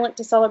weird because I went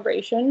to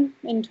Celebration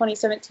in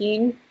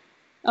 2017.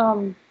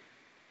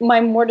 My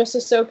Mortis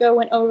Ahsoka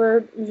went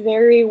over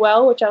very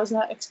well, which I was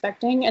not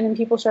expecting. And then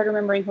people started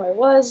remembering who I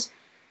was.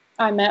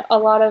 I met a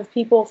lot of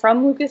people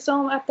from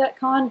Lucasfilm at that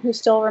con who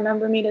still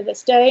remember me to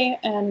this day.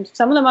 And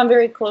some of them I'm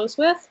very close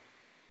with,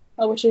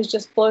 which is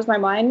just blows my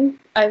mind.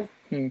 I've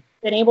been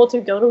able to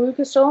go to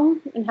Lucasfilm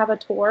and have a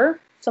tour,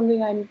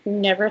 something I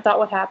never thought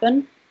would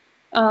happen.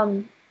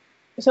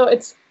 So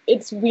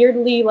it's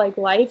weirdly like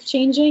life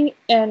changing,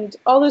 and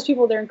all those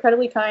people, they're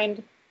incredibly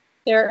kind.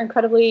 They're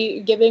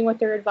incredibly giving with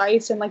their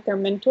advice and like their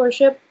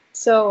mentorship.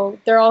 So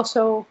they're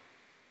also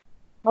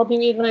helping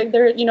me, like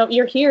they're,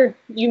 you're here,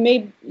 you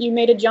made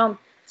a jump,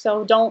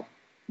 so don't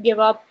give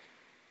up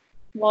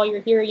while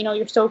you're here.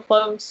 You're so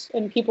close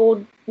and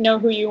people know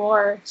who you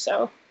are.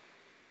 So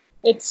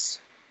it's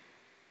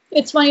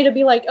funny to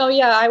be like, oh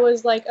yeah, I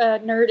was like a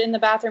nerd in the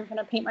bathroom trying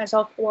to paint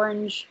myself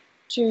orange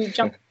to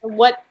jump.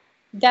 What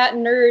that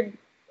nerd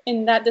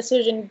in that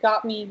decision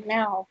got me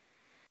now.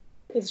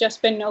 It's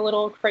just been a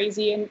little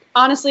crazy. And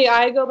honestly,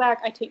 I go back,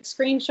 I take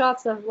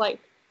screenshots of like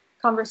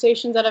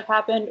conversations that have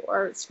happened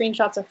or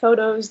screenshots of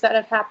photos that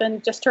have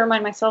happened just to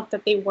remind myself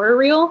that they were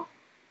real,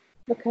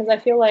 because I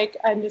feel like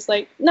I'm just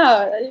like,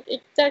 no,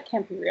 that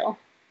can't be real.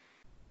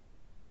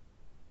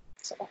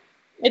 So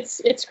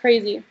it's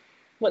crazy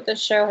what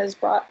this show has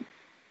brought.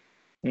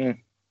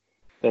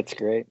 That's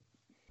great.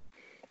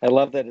 I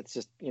love that it's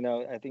just,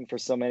 I think for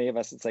so many of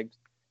us, it's like,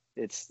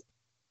 it's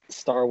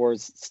Star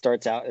Wars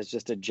starts out as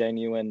just a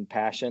genuine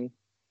passion,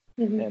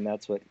 and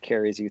that's what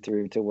carries you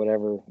through to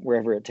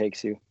wherever it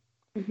takes you,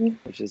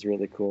 which is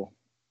really cool.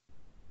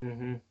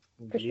 For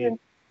sure.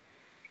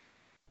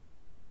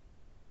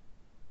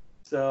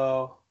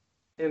 So,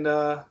 and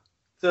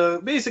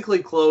to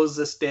basically close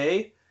this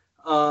day,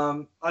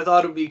 I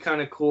thought it would be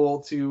kind of cool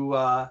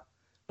to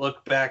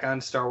look back on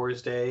Star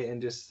Wars Day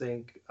and just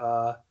think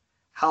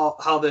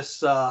how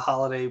this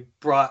holiday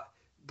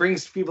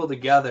brings people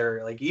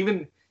together. Like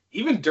even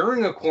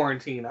during a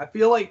quarantine, I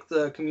feel like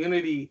the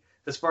community,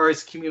 as far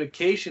as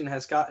communication,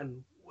 has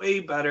gotten way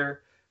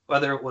better,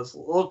 whether it was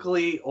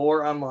locally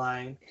or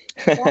online.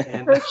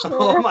 And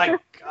oh my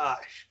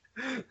gosh,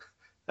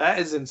 that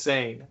is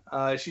insane.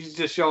 She's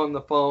just showing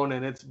the phone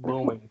and it's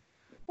booming.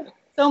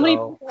 So many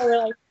people are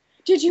like,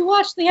 "Did you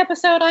watch the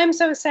episode? I'm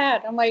so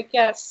sad." I'm like,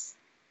 "Yes,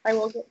 I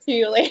will get to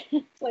you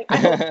later." Like,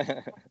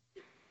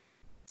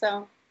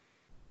 so,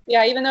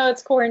 yeah. Even though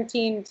it's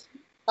quarantined,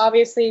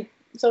 obviously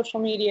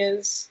social media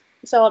is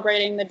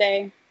celebrating the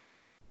day.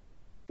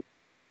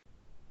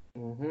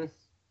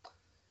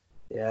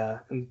 Yeah,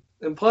 and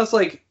plus,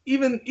 like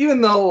even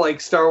though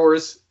like Star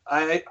Wars,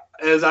 I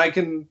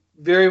can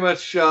very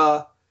much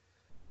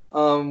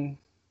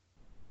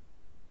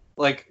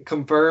like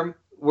confirm,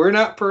 we're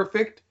not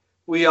perfect.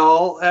 We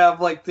all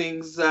have like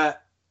things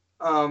that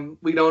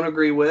we don't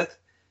agree with,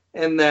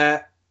 and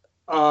that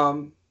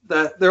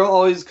there'll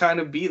always kind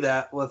of be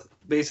that with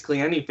basically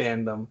any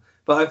fandom.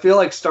 But I feel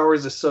like Star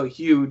Wars is so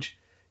huge,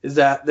 is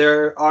that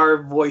there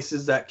are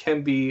voices that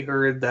can be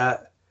heard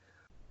that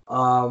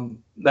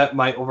that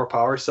might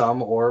overpower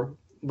some, or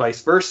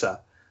vice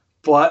versa.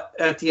 But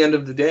at the end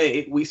of the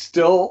day, we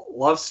still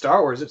love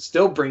Star Wars. It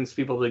still brings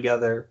people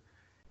together,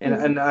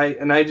 and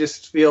I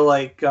just feel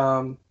like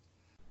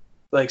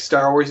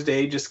Star Wars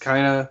Day just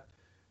kind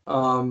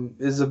of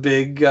is a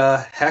big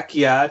heck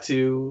yeah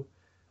to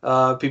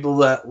people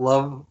that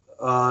love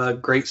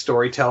great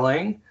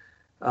storytelling,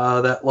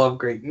 that love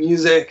great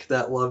music,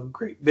 that love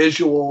great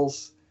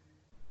visuals,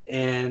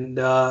 and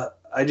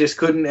I just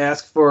couldn't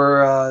ask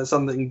for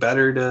something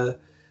better to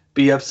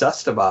be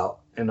obsessed about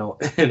in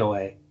a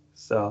way.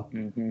 So,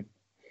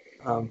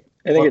 I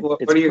think what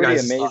it's are your pretty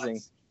guys' amazing.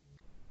 thoughts?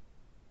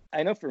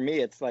 I know for me,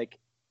 it's like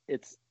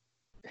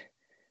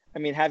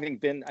having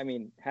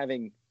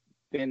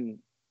been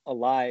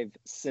alive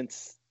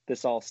since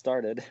this all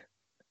started,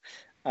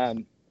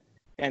 and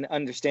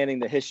understanding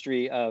the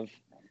history of,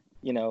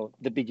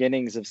 the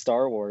beginnings of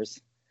Star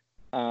Wars,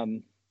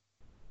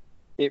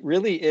 it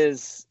really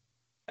is,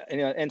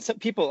 and some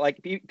people,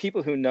 like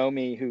people who know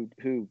me,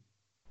 who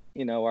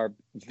are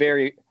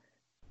very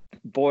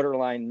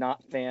borderline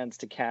not fans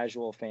to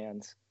casual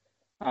fans,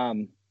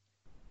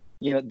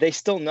 they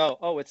still know,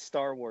 oh, it's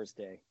Star Wars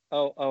Day.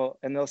 Oh,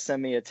 and they'll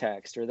send me a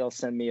text, or they'll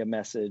send me a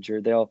message,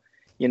 or they'll,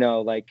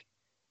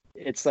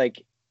 it's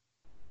like,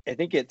 I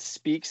think it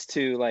speaks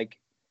to like,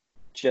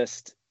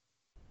 just,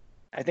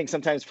 I think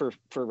sometimes for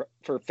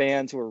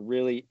fans who are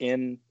really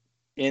in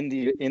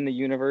the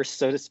universe,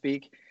 so to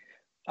speak,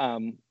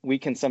 we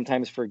can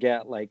sometimes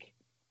forget like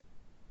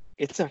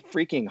it's a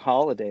freaking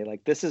holiday.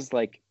 Like, this is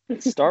like,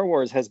 Star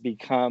Wars has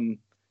become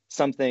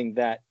something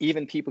that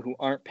even people who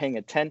aren't paying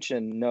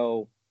attention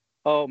know,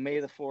 oh, May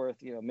the 4th,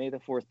 May the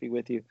 4th be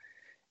with you.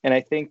 And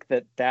I think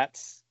that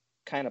that's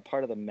kind of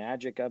part of the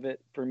magic of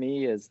it for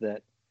me, is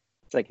that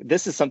it's like,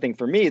 this is something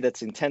for me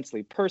that's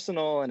intensely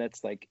personal. And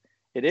it's like,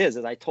 it is,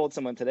 as I told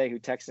someone today who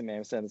texted me,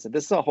 I said,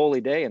 this is a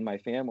holy day in my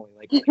family.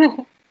 Like,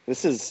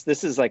 this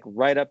is like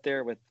right up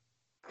there with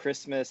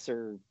Christmas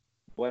or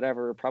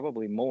whatever,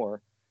 probably more.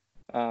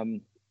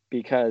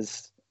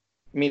 Because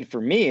I mean,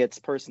 for me, it's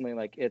personally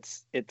like,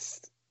 it's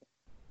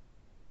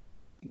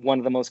one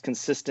of the most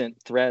consistent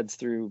threads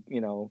through,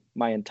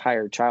 my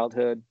entire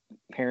childhood,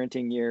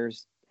 parenting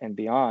years and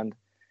beyond.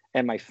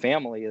 And my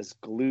family is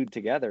glued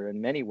together in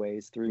many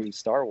ways through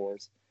Star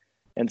Wars.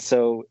 And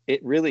so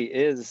it really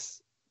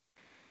is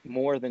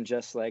more than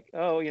just like,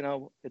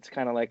 oh, it's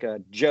kind of like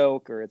a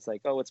joke, or it's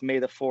like, oh, it's May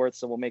the 4th,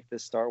 so we'll make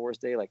this Star Wars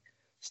Day. Like,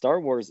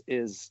 Star Wars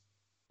is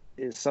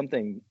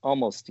something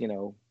almost,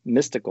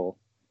 mystical.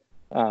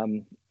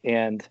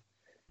 And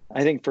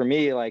I think for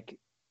me, like,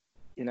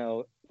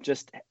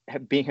 just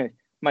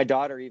my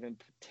daughter even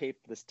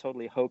taped this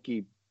totally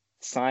hokey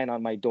sign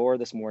on my door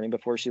this morning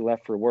before she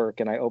left for work,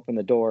 and I opened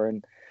the door,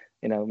 and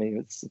I mean,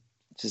 it's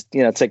just,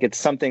 it's like, it's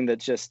something that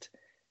just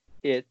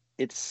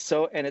it's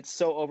so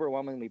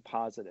overwhelmingly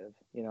positive.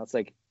 It's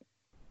like,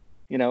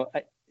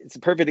 it's a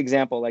perfect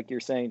example, like you're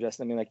saying,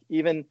 Justin. I mean, like,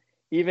 even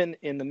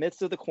in the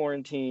midst of the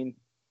quarantine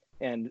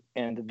and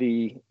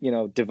the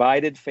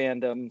divided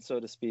fandom, so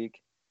to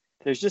speak,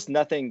 there's just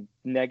nothing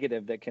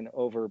negative that can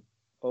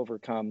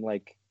overcome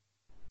like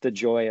the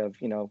joy of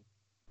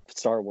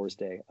Star Wars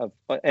Day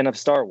of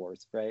Star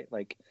Wars, right?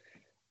 Like,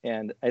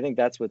 and I think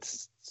that's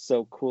what's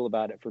so cool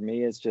about it for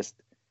me, is just,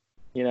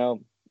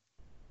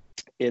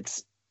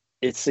 it's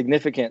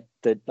significant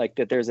that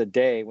there's a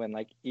day when,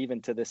 like,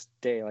 even to this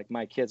day, like,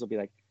 my kids will be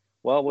like,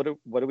 well, what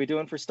are we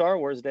doing for Star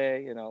Wars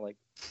Day? Like,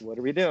 what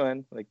are we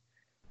doing? Like,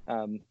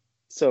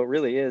 so it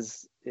really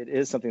is, it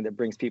is something that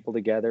brings people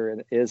together,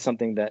 and it is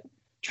something that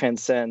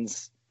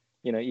transcends,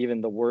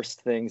 even the worst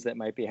things that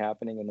might be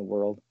happening in the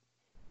world.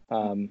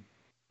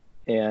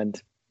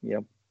 And,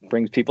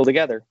 brings people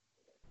together.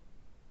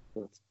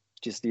 So it's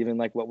just even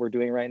like what we're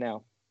doing right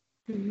now.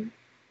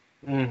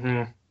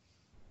 Mm-hmm.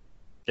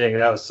 Dang,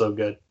 that was so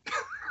good.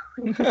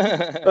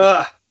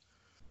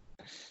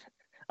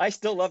 I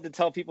still love to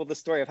tell people the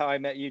story of how I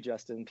met you,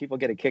 Justin. People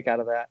get a kick out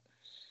of that.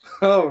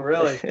 Oh,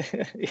 really?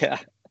 Yeah.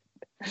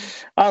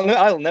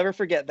 I'll never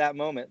forget that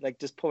moment, like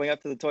just pulling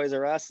up to the Toys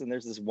R Us, and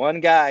there's this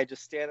one guy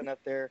just standing up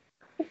there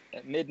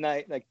at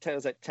midnight, like it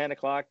was at 10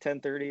 o'clock,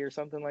 10:30 or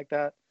something like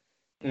that.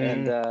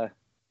 And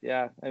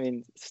yeah, I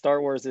mean,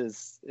 Star Wars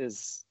is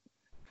it's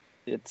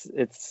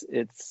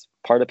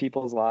part of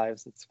people's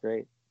lives. It's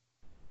great.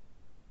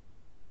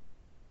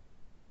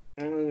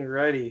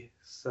 Alrighty,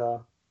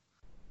 so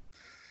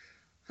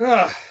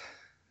yeah,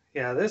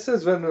 this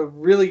has been a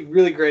really,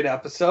 really great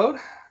episode,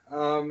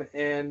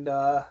 and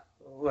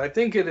I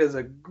think it is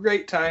a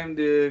great time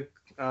to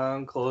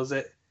close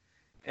it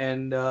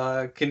and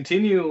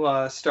continue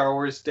Star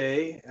Wars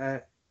Day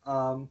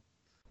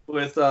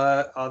with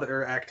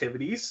other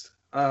activities.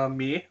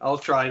 I'll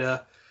try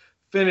to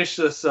finish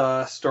this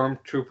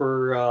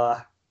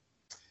Stormtrooper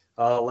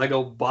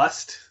Lego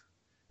bust.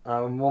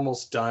 I'm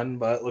almost done,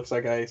 but it looks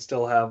like I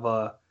still have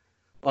a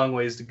long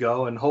ways to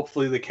go, and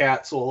hopefully the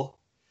cats will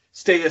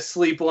stay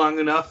asleep long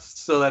enough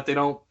so that they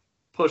don't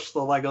push the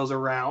Legos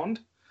around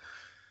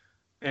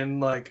and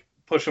like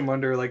push them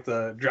under like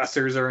the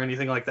dressers or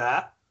anything like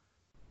that.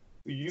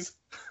 Please.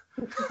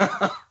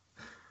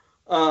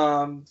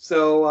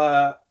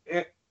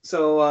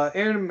 So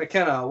Aaron and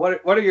McKenna,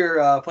 what are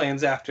your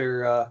plans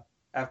after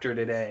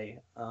today?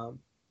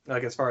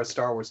 Like as far as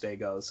Star Wars Day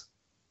goes.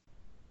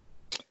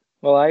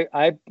 Well,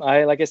 I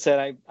like I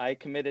said, I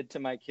committed to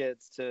my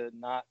kids to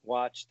not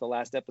watch the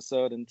last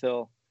episode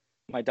until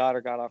my daughter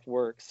got off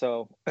work.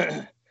 So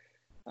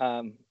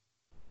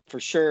for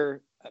sure,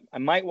 I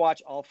might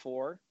watch all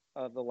four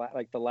of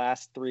the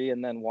last three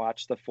and then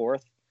watch the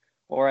fourth,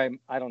 or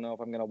I don't know if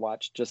I'm going to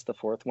watch just the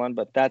fourth one,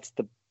 but that's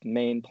the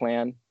main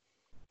plan,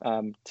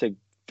 to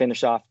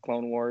finish off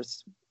Clone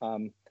Wars,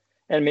 and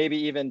maybe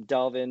even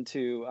delve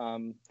into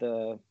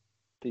the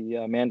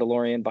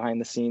Mandalorian behind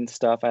the scenes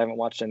stuff. I haven't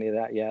watched any of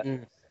that yet.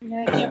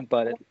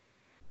 But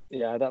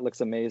that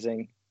looks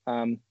amazing.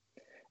 And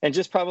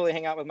just probably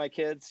hang out with my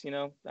kids.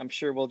 I'm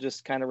sure we'll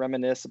just kind of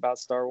reminisce about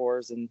Star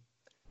Wars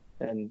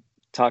and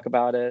talk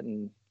about it,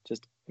 and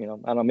just, I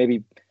don't know,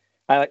 maybe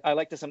I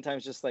like to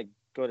sometimes just like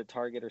go to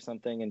Target or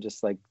something and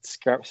just like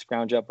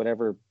scrounge up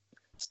whatever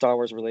Star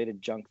Wars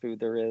related junk food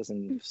there is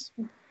and just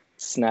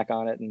snack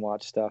on it and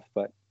watch stuff.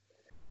 But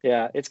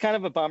yeah, it's kind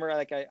of a bummer.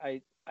 Like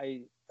I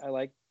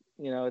like,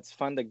 it's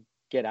fun to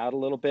get out a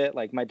little bit.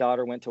 Like my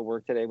daughter went to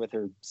work today with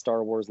her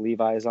Star Wars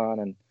Levi's on,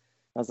 and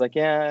I was like,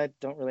 yeah, I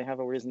don't really have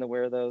a reason to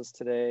wear those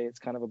today. It's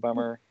kind of a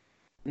bummer,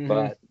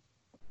 but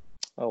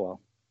oh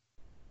well.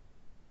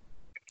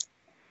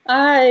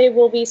 I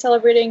will be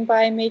celebrating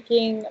by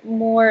making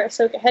more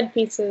Ahsoka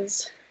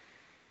headpieces.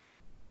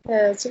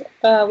 As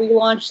we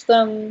launched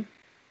them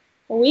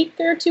a week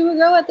or two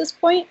ago at this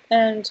point,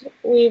 and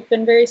we've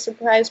been very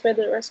surprised by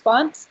the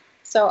response.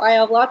 So I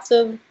have lots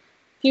of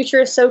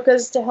future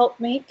Ahsokas to help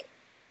make.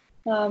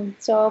 So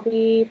I'll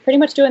be pretty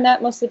much doing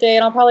that most of the day,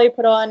 and I'll probably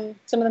put on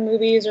some of the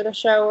movies or the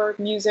show or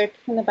music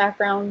in the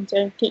background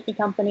to keep me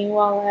company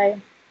while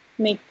I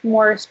make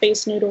more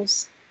space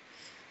noodles.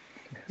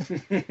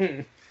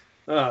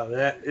 Oh,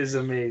 that is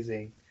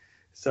amazing.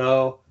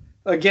 So,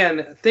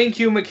 again, thank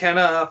you,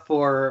 McKenna,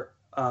 for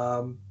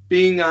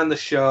being on the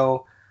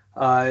show.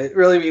 It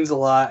really means a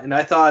lot. And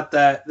I thought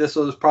that this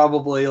was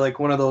probably like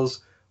one of those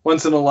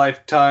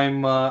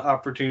once-in-a-lifetime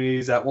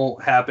opportunities that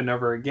won't happen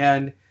ever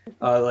again.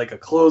 Like a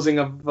closing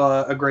of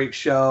a great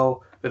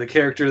show with a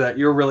character that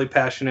you're really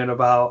passionate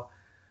about.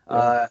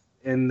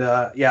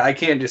 Yeah, I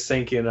can't just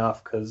thank you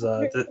enough because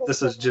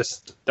this is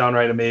just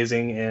downright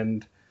amazing.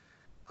 And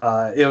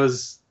it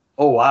was,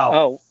 oh, wow.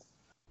 Oh,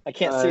 I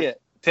can't see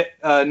it.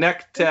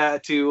 Neck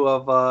tattoo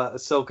of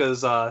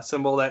Ahsoka's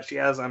symbol that she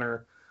has on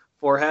her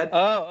forehead.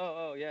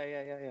 Oh,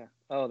 yeah.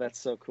 Oh, that's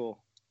so cool.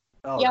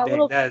 Oh, yeah,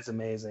 dang, that is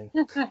amazing.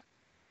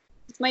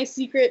 It's my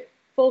secret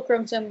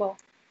fulcrum symbol.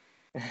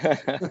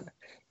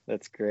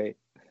 That's great.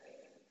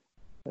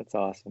 That's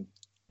awesome.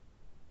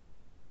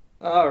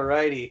 All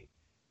righty.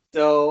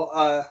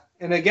 So,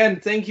 and again,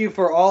 thank you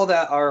for all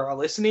that are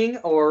listening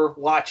or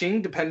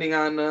watching, depending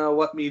on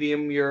what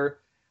medium you're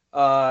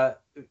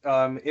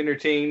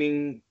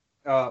entertaining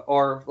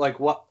or like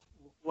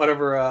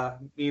whatever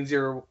means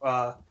you're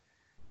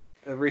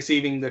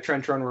receiving the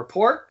Trench Run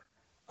report.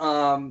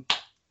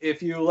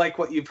 If you like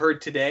what you've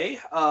heard today,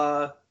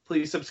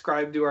 please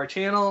subscribe to our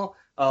channel,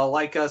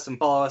 like us and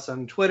follow us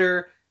on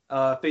Twitter,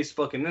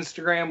 Facebook, and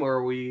Instagram,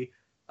 where we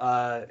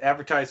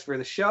advertise for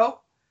the show.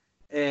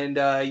 And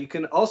you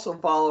can also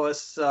follow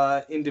us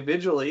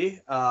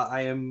individually.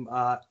 I am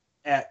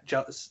at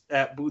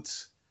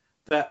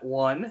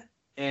BootsVet1,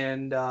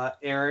 and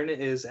Aaron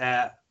is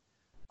at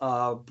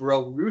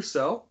Bro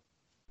Russo.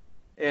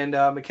 And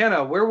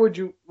McKenna, where would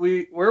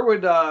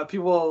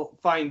people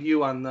find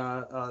you on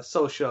the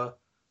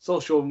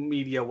social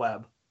media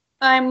web?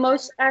 I'm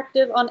most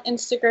active on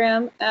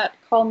Instagram at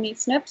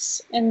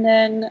CallMeSnips, and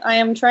then I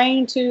am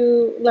trying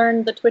to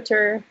learn the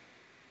Twitter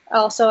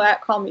also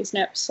at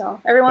CallMeSnips. So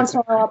every once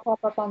in a while I'll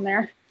pop up on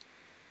there.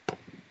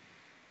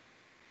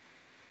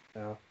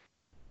 Yeah.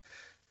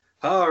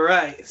 All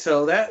right,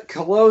 so that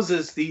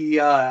closes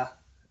the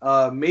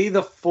May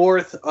the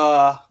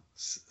 4th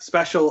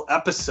special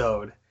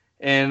episode.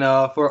 And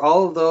for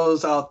all of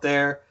those out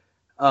there,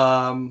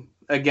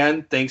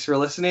 again, thanks for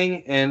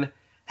listening and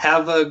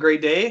have a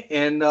great day.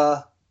 And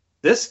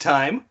this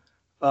time,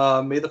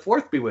 May the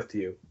 4th be with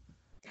you.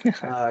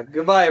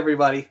 Goodbye,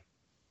 everybody.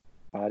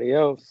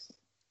 Adios.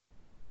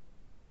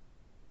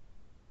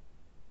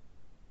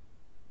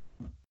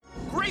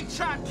 Great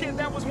shot, kid.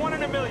 That was 1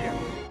 in a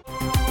million.